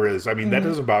record there is. I mean, that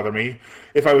doesn't bother me.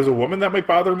 If I was a woman, that might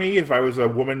bother me. If I was a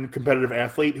woman competitive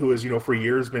athlete who has for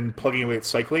years been plugging away at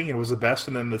cycling and was the best,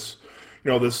 and then this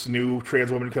new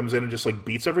trans woman comes in and just like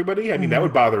beats everybody, I mean, that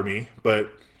would bother me.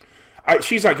 But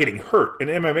she's not getting hurt. In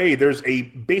MMA, there's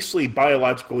basically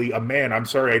biologically a man. I'm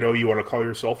sorry, I know you want to call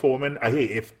yourself a woman.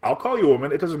 If I'll call you a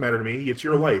woman, it doesn't matter to me. It's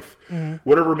your life.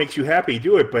 Whatever makes you happy,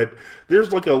 do it. But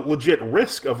there's like a legit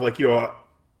risk of like,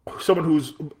 someone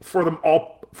who's for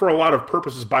a lot of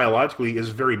purposes biologically is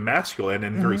very masculine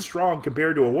and very strong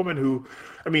compared to a woman who,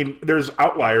 I mean, there's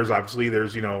outliers, obviously.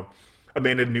 There's,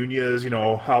 Amanda Nunes,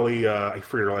 Holly, I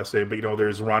forget her last name, but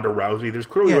there's Ronda Rousey. There's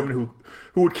clearly women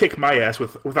who would kick my ass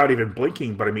without even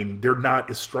blinking, but I mean, they're not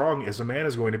as strong as a man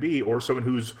is going to be, or someone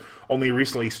who's only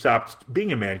recently stopped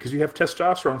being a man, because you have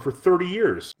testosterone for 30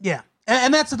 years. Yeah.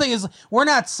 And that's the thing, is we're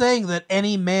not saying that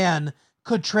any man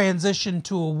could transition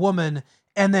to a woman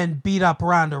and then beat up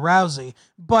Ronda Rousey.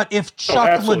 But if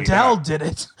Chuck Liddell did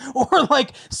it, or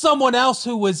like someone else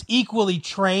who was equally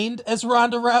trained as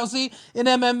Ronda Rousey in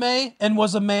MMA and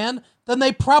was a man, then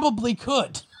they probably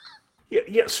could.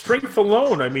 Yeah, strength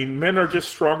alone. I mean, men are just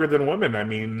stronger than women. I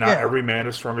mean, not every man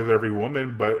is stronger than every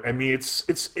woman, but I mean,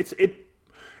 it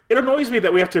annoys me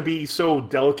that we have to be so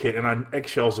delicate and on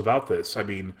eggshells about this. I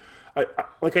mean,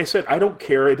 like I said, I don't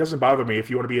care. It doesn't bother me if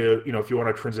you want to be if you want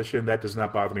to transition. That does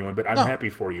not bother me. But I'm happy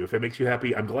for you. If it makes you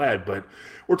happy, I'm glad. But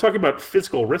we're talking about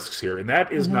physical risks here, and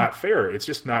that is not fair. It's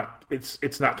just not.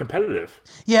 It's not competitive.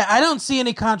 Yeah, I don't see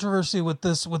any controversy with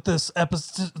this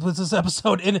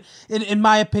episode. In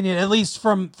my opinion, at least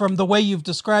from the way you've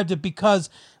described it, because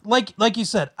like you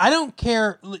said, I don't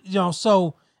care.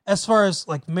 So. As far as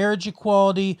like marriage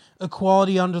equality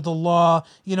under the law,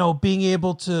 being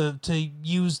able to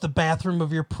use the bathroom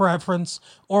of your preference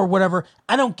or whatever,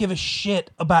 I don't give a shit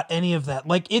about any of that.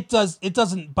 Like it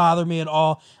doesn't bother me at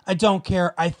all. I don't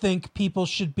care. I think people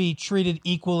should be treated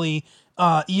equally,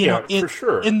 for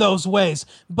sure. in those ways.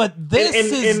 But this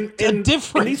is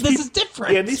different. This is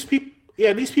different.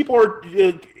 Yeah, these people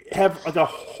have like a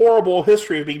horrible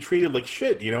history of being treated like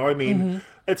shit. I mean,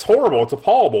 it's horrible. It's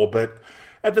appallable, but.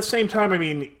 At the same time, I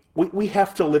mean, we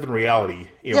have to live in reality,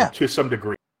 to some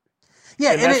degree.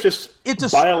 Yeah, and that's just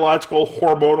biological,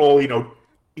 hormonal.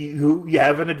 You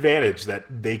have an advantage that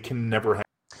they can never have.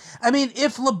 I mean,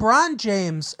 if LeBron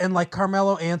James and like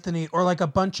Carmelo Anthony or like a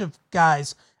bunch of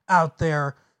guys out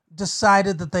there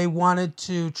decided that they wanted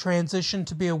to transition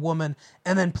to be a woman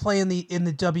and then play in the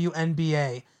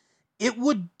WNBA, it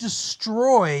would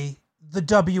destroy the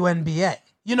WNBA.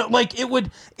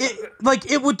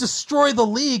 It would destroy the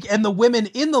league and the women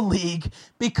in the league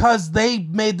because they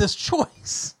made this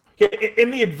choice. Yeah,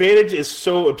 and the advantage is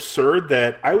so absurd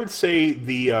that I would say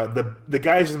the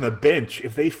guys on the bench,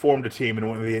 if they formed a team and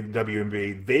went to the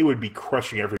WNBA, they would be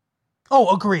crushing everything.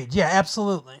 Oh, agreed. Yeah,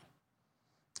 absolutely.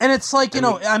 And it's like,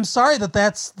 I'm sorry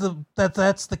that's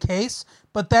the case,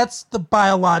 but that's the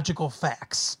biological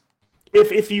facts.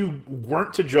 if you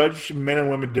weren't to judge men and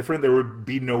women different, there would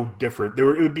be no different. It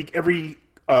would be every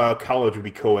college would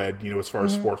be co-ed. As far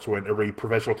as sports went, every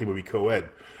professional team would be co-ed.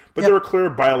 But there are clear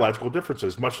biological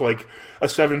differences, much like a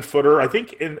 7-footer. I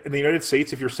think in the United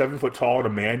States, if you're 7 foot tall and a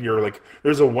man, you're like,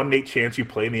 there's a 1 in 8 chance you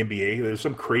play in the NBA. There's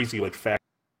some crazy fact.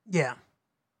 Yeah.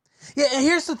 Yeah, and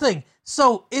here's the thing.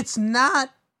 So it's not,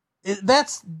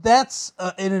 that's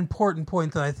an important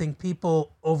point that I think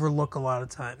people overlook a lot of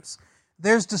times.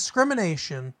 There's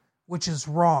discrimination, which is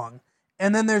wrong.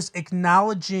 And then there's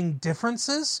acknowledging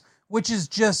differences, which is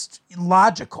just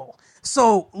logical.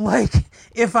 So,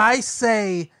 if I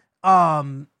say,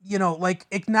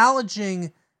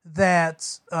 acknowledging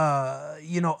that,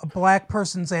 a black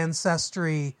person's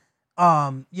ancestry,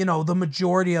 the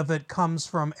majority of it comes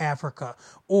from Africa,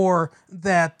 or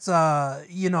that,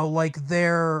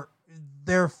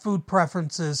 their food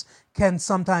preferences can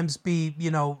sometimes be,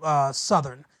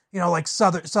 Southern.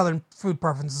 Southern food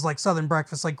preferences, like Southern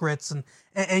breakfast, like grits and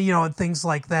things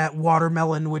like that.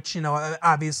 Watermelon, which,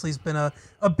 obviously has been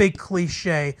a big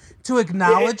cliche. To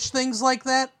acknowledge things like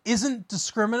that isn't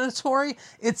discriminatory.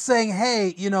 It's saying,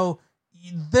 hey,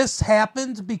 this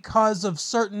happened because of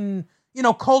certain,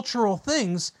 cultural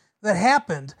things that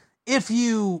happened. If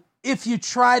you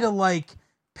try to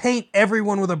paint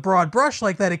everyone with a broad brush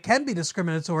like that, it can be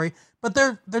discriminatory, but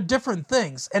they're different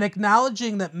things. And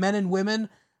acknowledging that men and women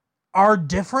are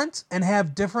different and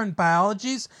have different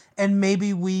biologies, and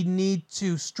maybe we need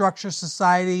to structure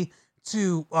society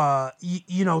to,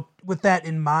 with that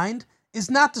in mind, is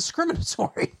not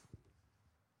discriminatory.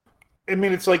 I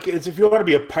mean, it's if you want to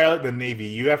be a pilot in the Navy,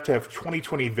 you have to have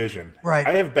 20/20 vision. Right.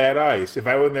 I have bad eyes. If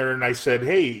I went there and I said,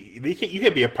 hey, you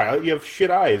can't be a pilot, you have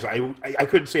shit eyes, I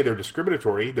couldn't say they're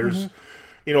discriminatory. There's,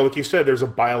 like you said, there's a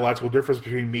biological difference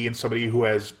between me and somebody who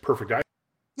has perfect eyes.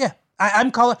 Yeah.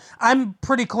 I'm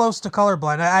pretty close to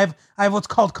colorblind. I have what's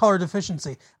called color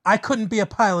deficiency. I couldn't be a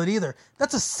pilot either.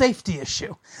 That's a safety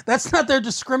issue. That's not they're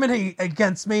discriminating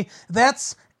against me.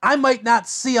 I might not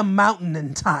see a mountain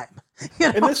in time.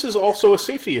 And this is also a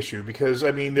safety issue because,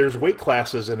 there's weight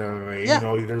classes in MMA. Yeah.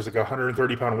 There's a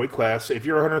 130-pound weight class. If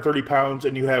you're 130 pounds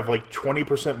and you have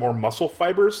 20% more muscle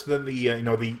fibers than the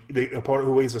opponent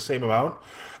who weighs the same amount,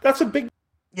 that's a big.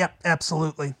 Yep,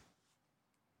 absolutely.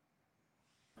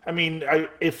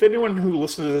 If anyone who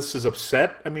listens to this is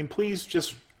upset, please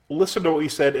just listen to what we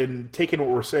said and take in what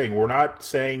we're saying. We're not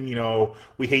saying,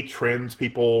 we hate trans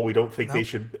people. We don't think they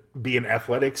should be in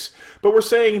athletics. But we're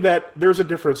saying that there's a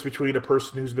difference between a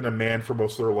person who's been a man for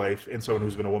most of their life and someone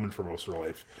who's been a woman for most of their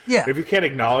life. Yeah. If you can't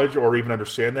acknowledge or even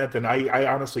understand that, then I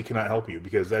honestly cannot help you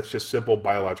because that's just simple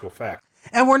biological fact.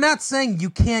 And we're not saying you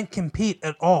can't compete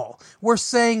at all. We're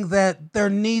saying that there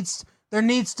needs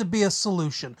to be a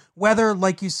solution. Whether,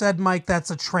 like you said, Mike, that's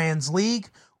a trans league,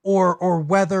 or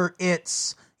whether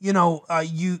it's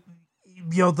the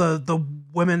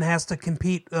women has to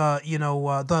compete.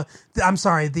 The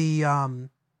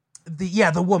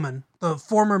woman, the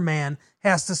former man,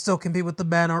 has to still compete with the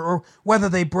men, or whether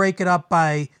they break it up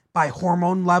by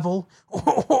hormone level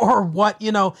or what.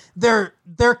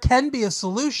 There can be a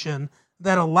solution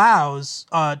that allows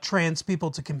trans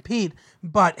people to compete,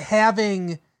 but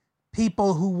having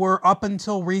people who were up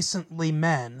until recently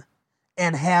men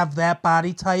and have that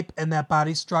body type and that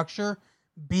body structure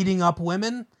beating up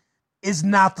women is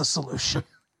not the solution.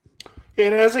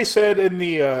 And as I said in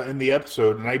the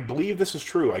episode, and I believe this is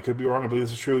true, I could be wrong, I believe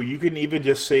this is true, you can even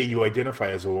just say you identify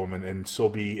as a woman and still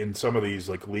be in some of these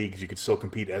leagues, you could still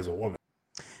compete as a woman.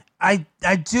 I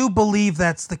do believe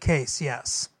that's the case,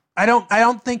 yes. I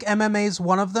don't think MMA is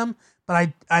one of them,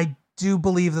 but I do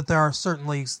believe that there are certain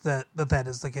leagues that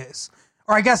is the case.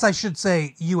 Or I guess I should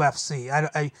say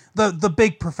UFC. The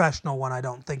big professional one I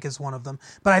don't think is one of them.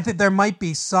 But I think there might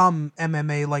be some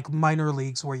MMA minor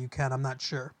leagues where you can. I'm not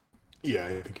sure. Yeah,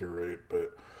 I think you're right.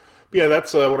 But yeah,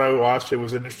 that's what I watched. It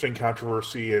was an interesting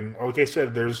controversy. And like I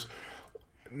said, there's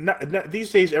not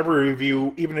these days every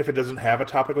review, even if it doesn't have a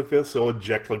topic like this, they'll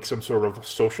inject some sort of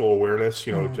social awareness,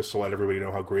 just to let everybody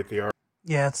know how great they are.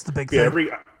 Yeah, it's the big thing.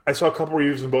 I saw a couple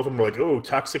reviews and both of them were oh,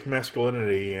 toxic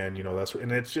masculinity, and that's,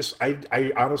 and it's just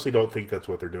I honestly don't think that's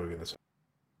what they're doing in this.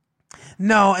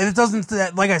 No, and it doesn't.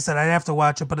 Like I said, I'd have to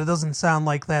watch it, but it doesn't sound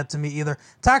like that to me either.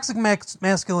 Toxic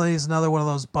masculinity is another one of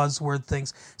those buzzword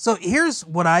things. So here's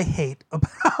what I hate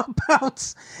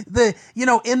about the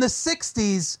in the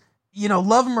 '60s,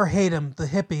 love them or hate them, the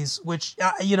hippies, which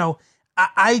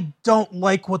I don't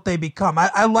like what they become.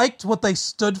 I liked what they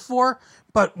stood for.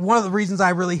 But one of the reasons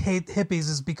I really hate hippies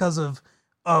is because of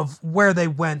of where they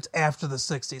went after the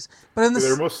 60s. But in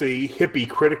They're mostly hippie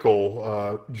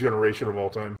critical generation of all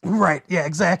time. right, yeah,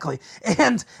 exactly.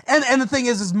 And the thing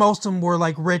is most of them were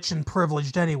like rich and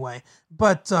privileged anyway.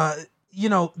 But you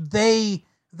know, they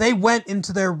went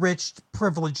into their rich,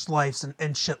 privileged lives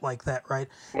and shit like that, right?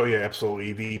 Oh yeah,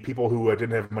 absolutely. The people who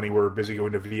didn't have money were busy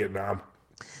going to Vietnam.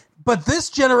 But this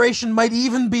generation might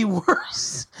even be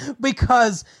worse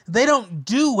because they don't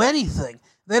do anything.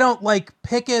 They don't like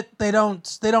picket. They don't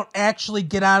actually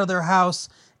get out of their house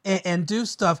and do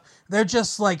stuff. They're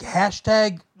just like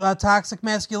hashtag toxic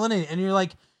masculinity. And you're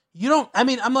like, you don't, I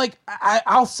mean, I'm like,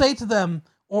 I'll say to them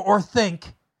or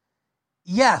think,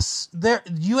 yes,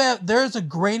 there's a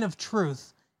grain of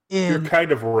truth in. You're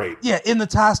kind of right. Yeah, in the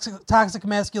toxic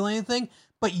masculinity thing,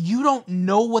 but you don't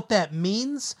know what that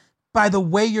means by the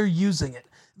way you're using it.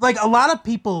 Like a lot of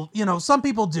people, you know, some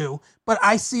people do, but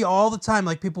I see all the time,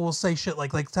 like people will say shit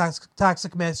like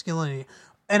toxic masculinity.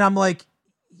 And I'm like,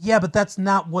 yeah, but that's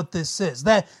not what this is.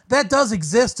 That does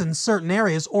exist in certain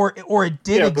areas or it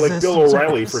did exist. Yeah, like Bill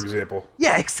O'Reilly, for example.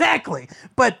 Yeah, exactly.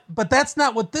 But that's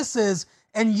not what this is.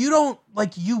 And you don't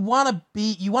like, you want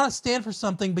to stand for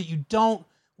something, but you don't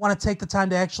want to take the time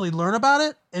to actually learn about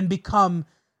it and become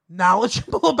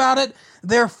knowledgeable about it.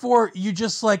 Therefore, you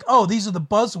just like, oh, these are the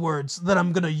buzzwords that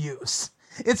I'm going to use.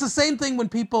 It's the same thing when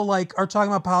people like are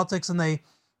talking about politics and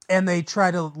they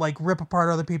try to like rip apart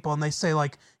other people and they say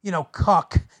like, you know,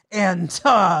 cuck and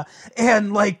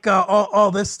like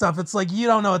all this stuff. It's like, you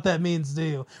don't know what that means, do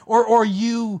you? Or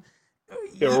you.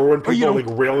 Yeah, or when people like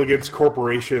rail against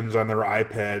corporations on their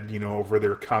iPad, you know, over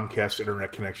their Comcast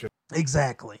internet connection.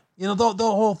 Exactly. You know, the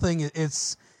whole thing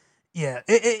is, yeah,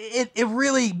 it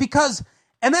really, because,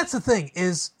 and that's the thing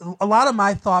is a lot of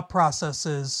my thought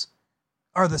processes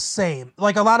are the same.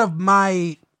 Like a lot of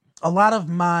my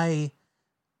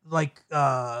like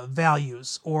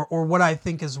values or what I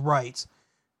think is right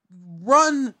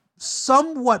run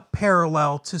somewhat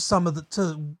parallel to some of the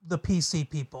PC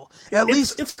people. At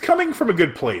least it's coming from a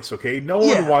good place, okay? No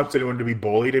one wants anyone to be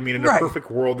bullied. I mean, in a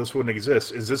perfect world, this wouldn't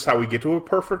exist. Is this how we get to a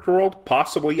perfect world?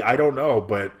 Possibly, I don't know.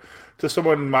 But to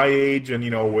someone my age and, you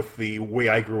know, with the way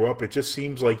I grew up, it just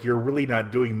seems like you're really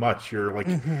not doing much. You're like,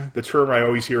 the term I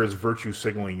always hear is virtue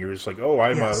signaling. You're just like, oh,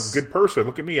 I'm a good person.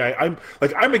 Look at me. I'm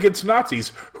against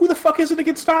Nazis. Who the fuck isn't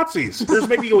against Nazis? There's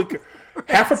maybe like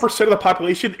 0.5% of the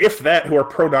population, if that, who are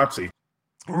pro-Nazi.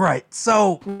 Right.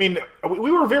 So I mean,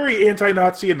 we were very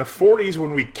anti-Nazi in the 40s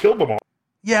when we killed them all.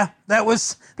 Yeah, that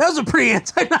was a pretty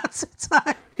anti-Nazi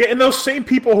time. Yeah, and those same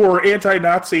people who are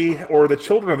anti-Nazi, or the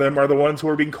children of them, are the ones who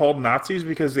are being called Nazis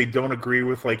because they don't agree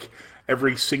with like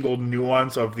every single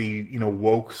nuance of the, you know,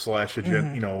 woke /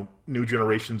 you know, new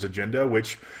generation's agenda,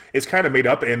 which is kind of made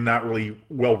up and not really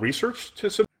well researched.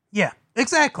 Yeah,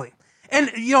 exactly. And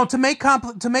you know, to make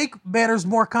matters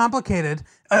more complicated,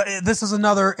 this is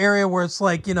another area where it's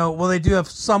like, you know, well, they do have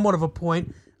somewhat of a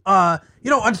point. You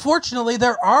know, unfortunately,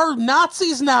 there are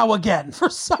Nazis now again for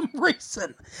some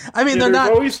reason. I mean, there's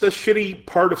always the shitty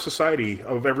part of society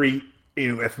of every,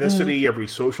 you know, ethnicity, every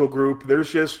social group. There's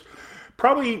just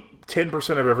probably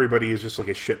 10% of everybody is just like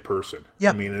a shit person.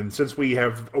 Yep. I mean, and since we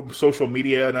have social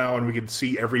media now and we can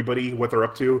see everybody, what they're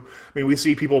up to, I mean, we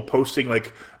see people posting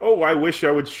like, oh, I wish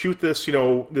I would shoot this, you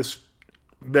know,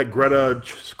 that Greta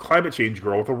climate change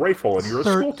girl with a rifle, and you're a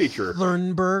school teacher.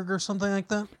 Thunberg or something like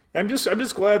that. I'm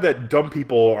just glad that dumb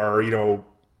people are, you know,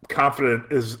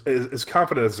 confident as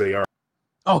confident as they are.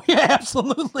 Oh yeah,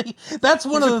 absolutely. That's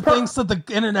one of the things that the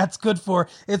internet's good for.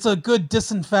 It's a good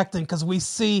disinfectant because we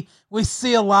see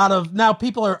a lot of now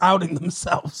people are outing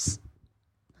themselves.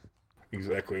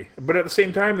 Exactly, but at the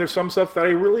same time, there's some stuff that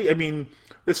I mean,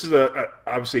 this is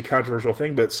obviously a controversial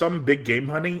thing, but some big game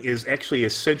hunting is actually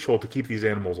essential to keep these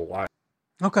animals alive.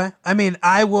 Okay, I mean,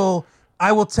 I will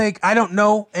take, I don't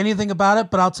know anything about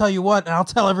it, but I'll tell you what, and I'll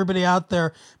tell everybody out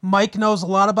there, Mike knows a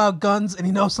lot about guns and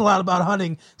he knows a lot about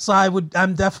hunting, so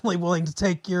I'm definitely willing to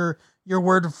take your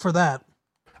word for that.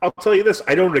 I'll tell you this,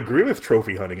 I don't agree with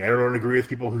trophy hunting. I don't agree with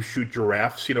people who shoot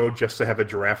giraffes, you know, just to have a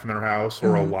giraffe in their house,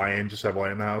 or a lion, just to have a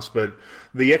lion in the house, but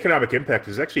the economic impact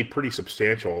is actually pretty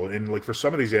substantial, and like for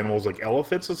some of these animals, like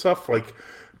elephants and stuff, like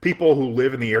people who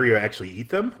live in the area actually eat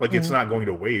them, like it's not going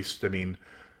to waste. I mean,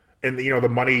 and you know, the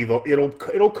money,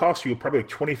 it'll cost you probably like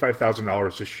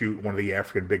 $25,000 to shoot one of the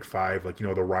African big five, like, you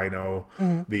know, the rhino,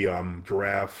 the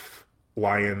giraffe,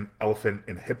 lion, elephant,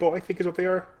 and hippo, I think is what they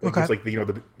are. Like, okay. It's like, you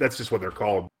know, that's just what they're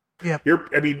called. Yeah.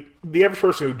 I mean, the average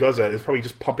person who does that is probably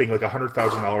just pumping like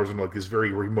 $100,000 into like this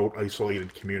very remote,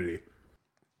 isolated community.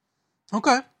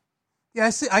 Okay.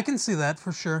 Yeah, I can see that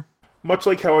for sure. Much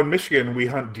like how in Michigan we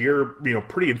hunt deer,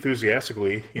 pretty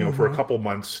enthusiastically, for a couple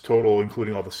months total,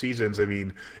 including all the seasons. I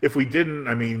mean, if we didn't,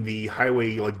 the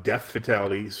highway death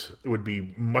fatalities would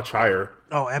be much higher.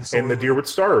 Oh, absolutely. And the deer would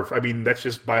starve. I mean, that's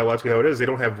just biologically how it is. We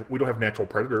don't have natural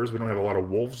predators. We don't have a lot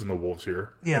of wolves in the wolves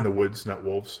here. Yeah. In the woods, not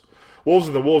wolves. Wolves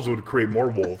in the wolves would create more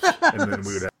wolves, and then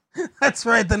we would have. That's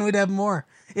right. Then we'd have more.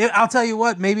 I'll tell you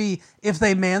what. Maybe if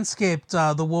they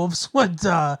manscaped, the wolves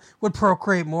would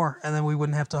procreate more, and then we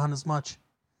wouldn't have to hunt as much.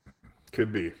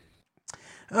 Could be.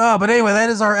 But anyway, that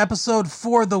is our episode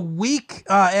for the week.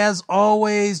 As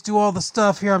always, do all the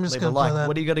stuff here. I'm just Leave a going to like. play that.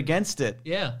 What do you got against it?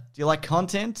 Yeah. Do you like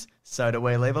content? So do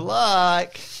we. Leave a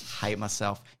like. Hate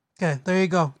myself. Okay, there you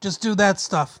go. Just do that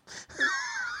stuff.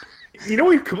 We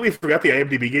completely forgot the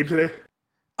IMDb game today.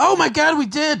 Oh my God, we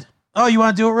did. Oh, you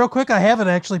want to do it real quick? I have it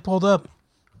actually pulled up.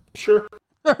 Sure.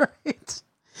 All right.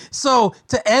 So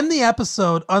to end the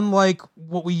episode, unlike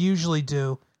what we usually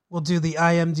do, we'll do the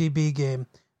IMDb game.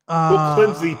 We'll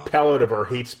cleanse the palate of our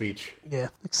hate speech. Yeah,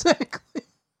 exactly.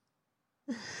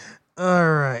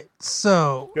 All right.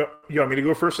 So. You want me to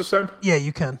go first this time? Yeah,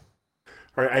 you can.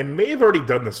 All right. I may have already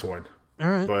done this one. All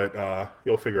right. But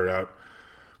you'll figure it out.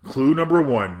 Clue number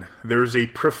 1. There's a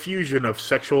profusion of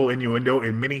sexual innuendo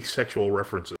and many sexual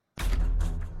references.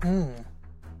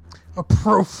 A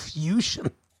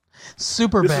profusion.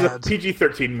 Super This bad. is a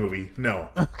PG-13 movie. No.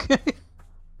 Okay.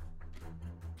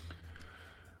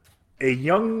 A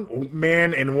young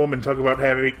man and woman talk about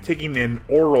taking an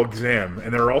oral exam,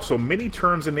 and there are also many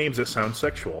terms and names that sound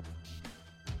sexual.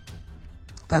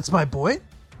 That's my boy?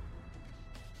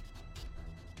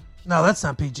 No, that's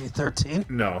not PG-13.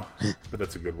 No, but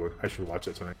that's a good one. I should watch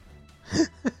it tonight.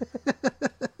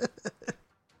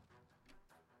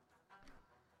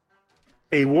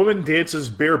 A woman dances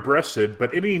bare-breasted,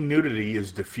 but any nudity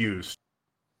is diffused.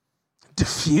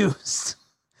 Diffused.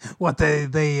 What, they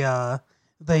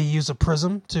use a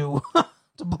prism to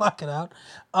to block it out.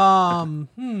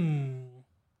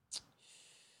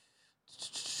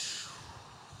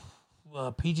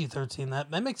 PG-13,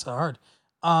 that makes it hard.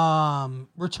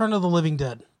 Return of the Living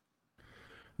Dead.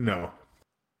 No.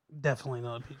 Definitely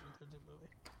not a PG-13 movie.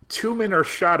 2 men are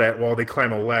shot at while they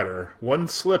climb a ladder. One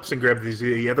slips and grabs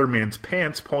the other man's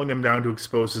pants, pulling them down to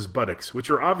expose his buttocks, which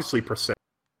are obviously prosthetic.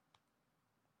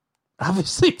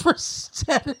 Obviously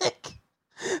prosthetic.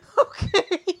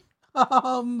 Okay.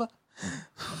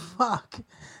 Fuck.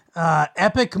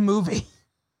 Epic movie.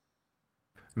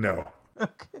 No.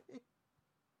 Okay.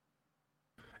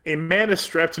 A man is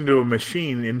strapped into a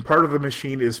machine, and part of the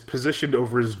machine is positioned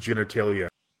over his genitalia.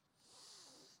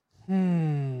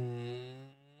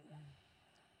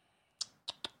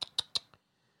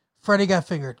 Freddy Got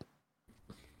Fingered.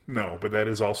 No, but that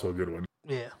is also a good one.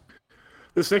 Yeah.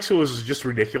 This next one was just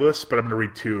ridiculous, but I'm going to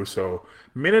read 2. So,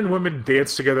 men and women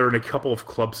dance together in a couple of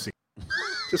club scenes.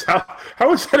 Just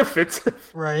how is that offensive?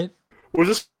 Right. Was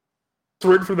this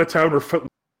written from the town where Footloose?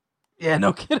 Yeah,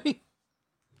 no kidding.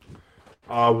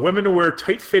 Women wear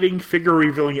tight-fitting,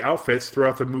 figure-revealing outfits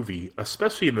throughout the movie,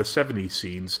 especially in the 70s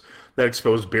scenes that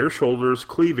expose bare shoulders,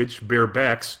 cleavage, bare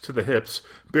backs to the hips,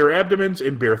 bare abdomens,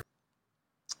 and bare...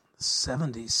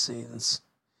 70s scenes.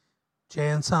 Jay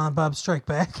and Silent Bob Strike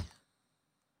Back.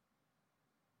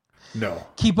 No.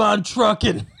 Keep on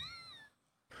trucking.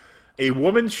 A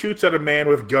woman shoots at a man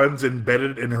with guns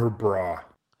embedded in her bra.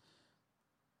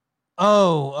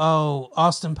 Oh,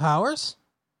 Austin Powers?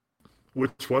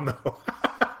 Which one, though?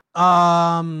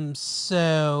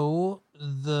 So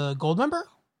the Goldmember?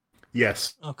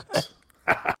 Yes. Okay.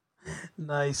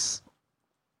 Nice.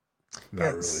 Not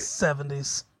really.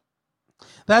 70s.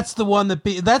 That's the one that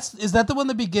is that the one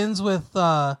that begins with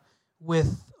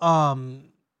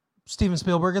Steven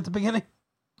Spielberg at the beginning?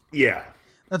 Yeah.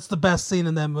 That's the best scene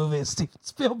in that movie is Steven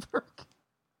Spielberg.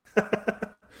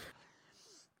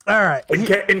 All right. And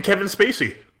Kevin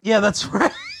Spacey. Yeah, that's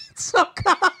right. Oh,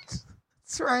 God.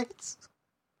 That's right.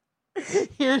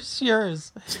 Here's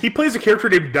yours. He plays a character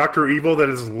named Dr. Evil that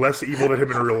is less evil than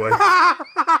him in real life.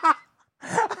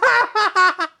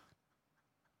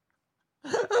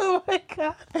 Oh, my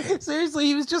God. Seriously,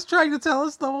 he was just trying to tell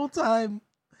us the whole time.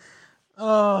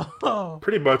 Oh.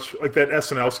 Pretty much like that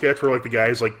SNL sketch where like the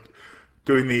guy's like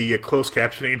doing the closed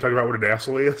captioning and talking about what an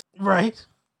asshole he is. Right.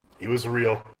 He was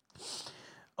real.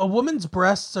 A woman's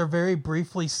breasts are very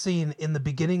briefly seen in the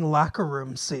beginning locker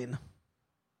room scene.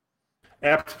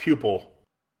 Apt pupil.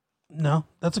 No,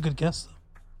 that's a good guess, though.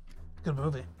 Good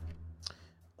movie.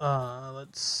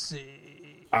 Let's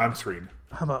see. On screen.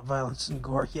 How about violence and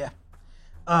gore? Yeah.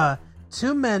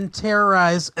 2 men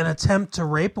terrorize and attempt to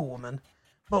rape a woman,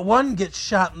 but one gets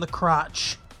shot in the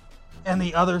crotch, and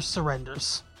the other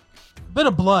surrenders. A bit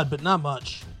of blood, but not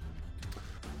much.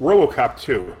 RoboCop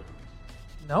 2.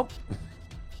 Nope.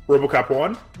 RoboCop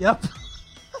 1. Yep.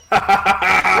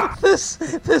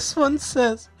 This one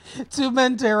says, 2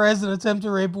 men terrorize and attempt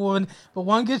to rape a woman, but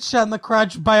one gets shot in the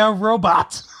crotch by a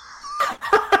robot.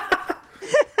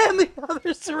 And the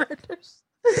other surrenders.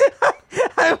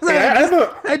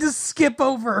 I just skip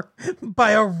over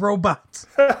by a robot.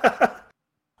 I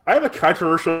have a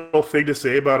controversial thing to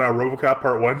say about RoboCop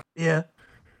Part 1. Yeah.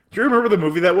 Do you remember the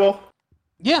movie that well?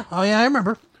 Yeah. Oh, yeah, I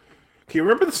remember. Can you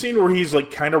remember the scene where he's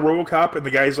like kind of RoboCop and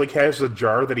the guy's like has a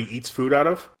jar that he eats food out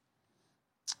of?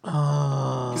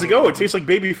 He's like, oh, it tastes like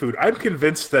baby food. I'm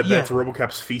convinced that that's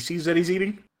RoboCop's feces that he's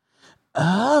eating.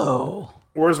 Oh.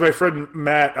 Whereas my friend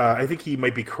Matt, I think he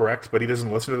might be correct, but he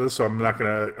doesn't listen to this, so I'm not going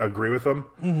to agree with him.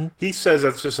 Mm-hmm. He says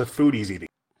that's just a food he's eating.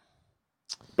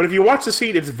 But if you watch the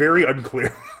scene, it's very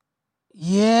unclear.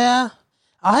 Yeah.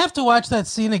 I'll have to watch that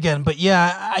scene again, but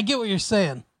yeah, I get what you're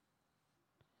saying.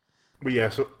 But yeah,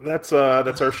 so that's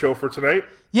our show for tonight.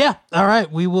 Yeah. All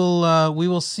right. We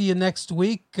will see you next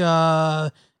week.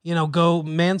 Go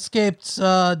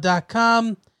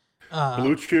manscaped.com.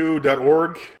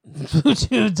 BlueChew.org.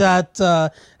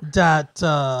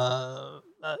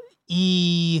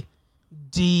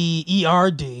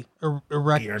 BlueChew.erd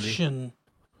erection.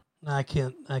 I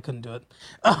couldn't do it.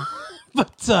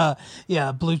 But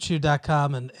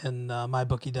BlueChew.com and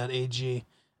mybookie.ag.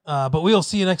 But we'll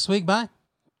see you next week. Bye.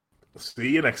 See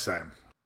you next time.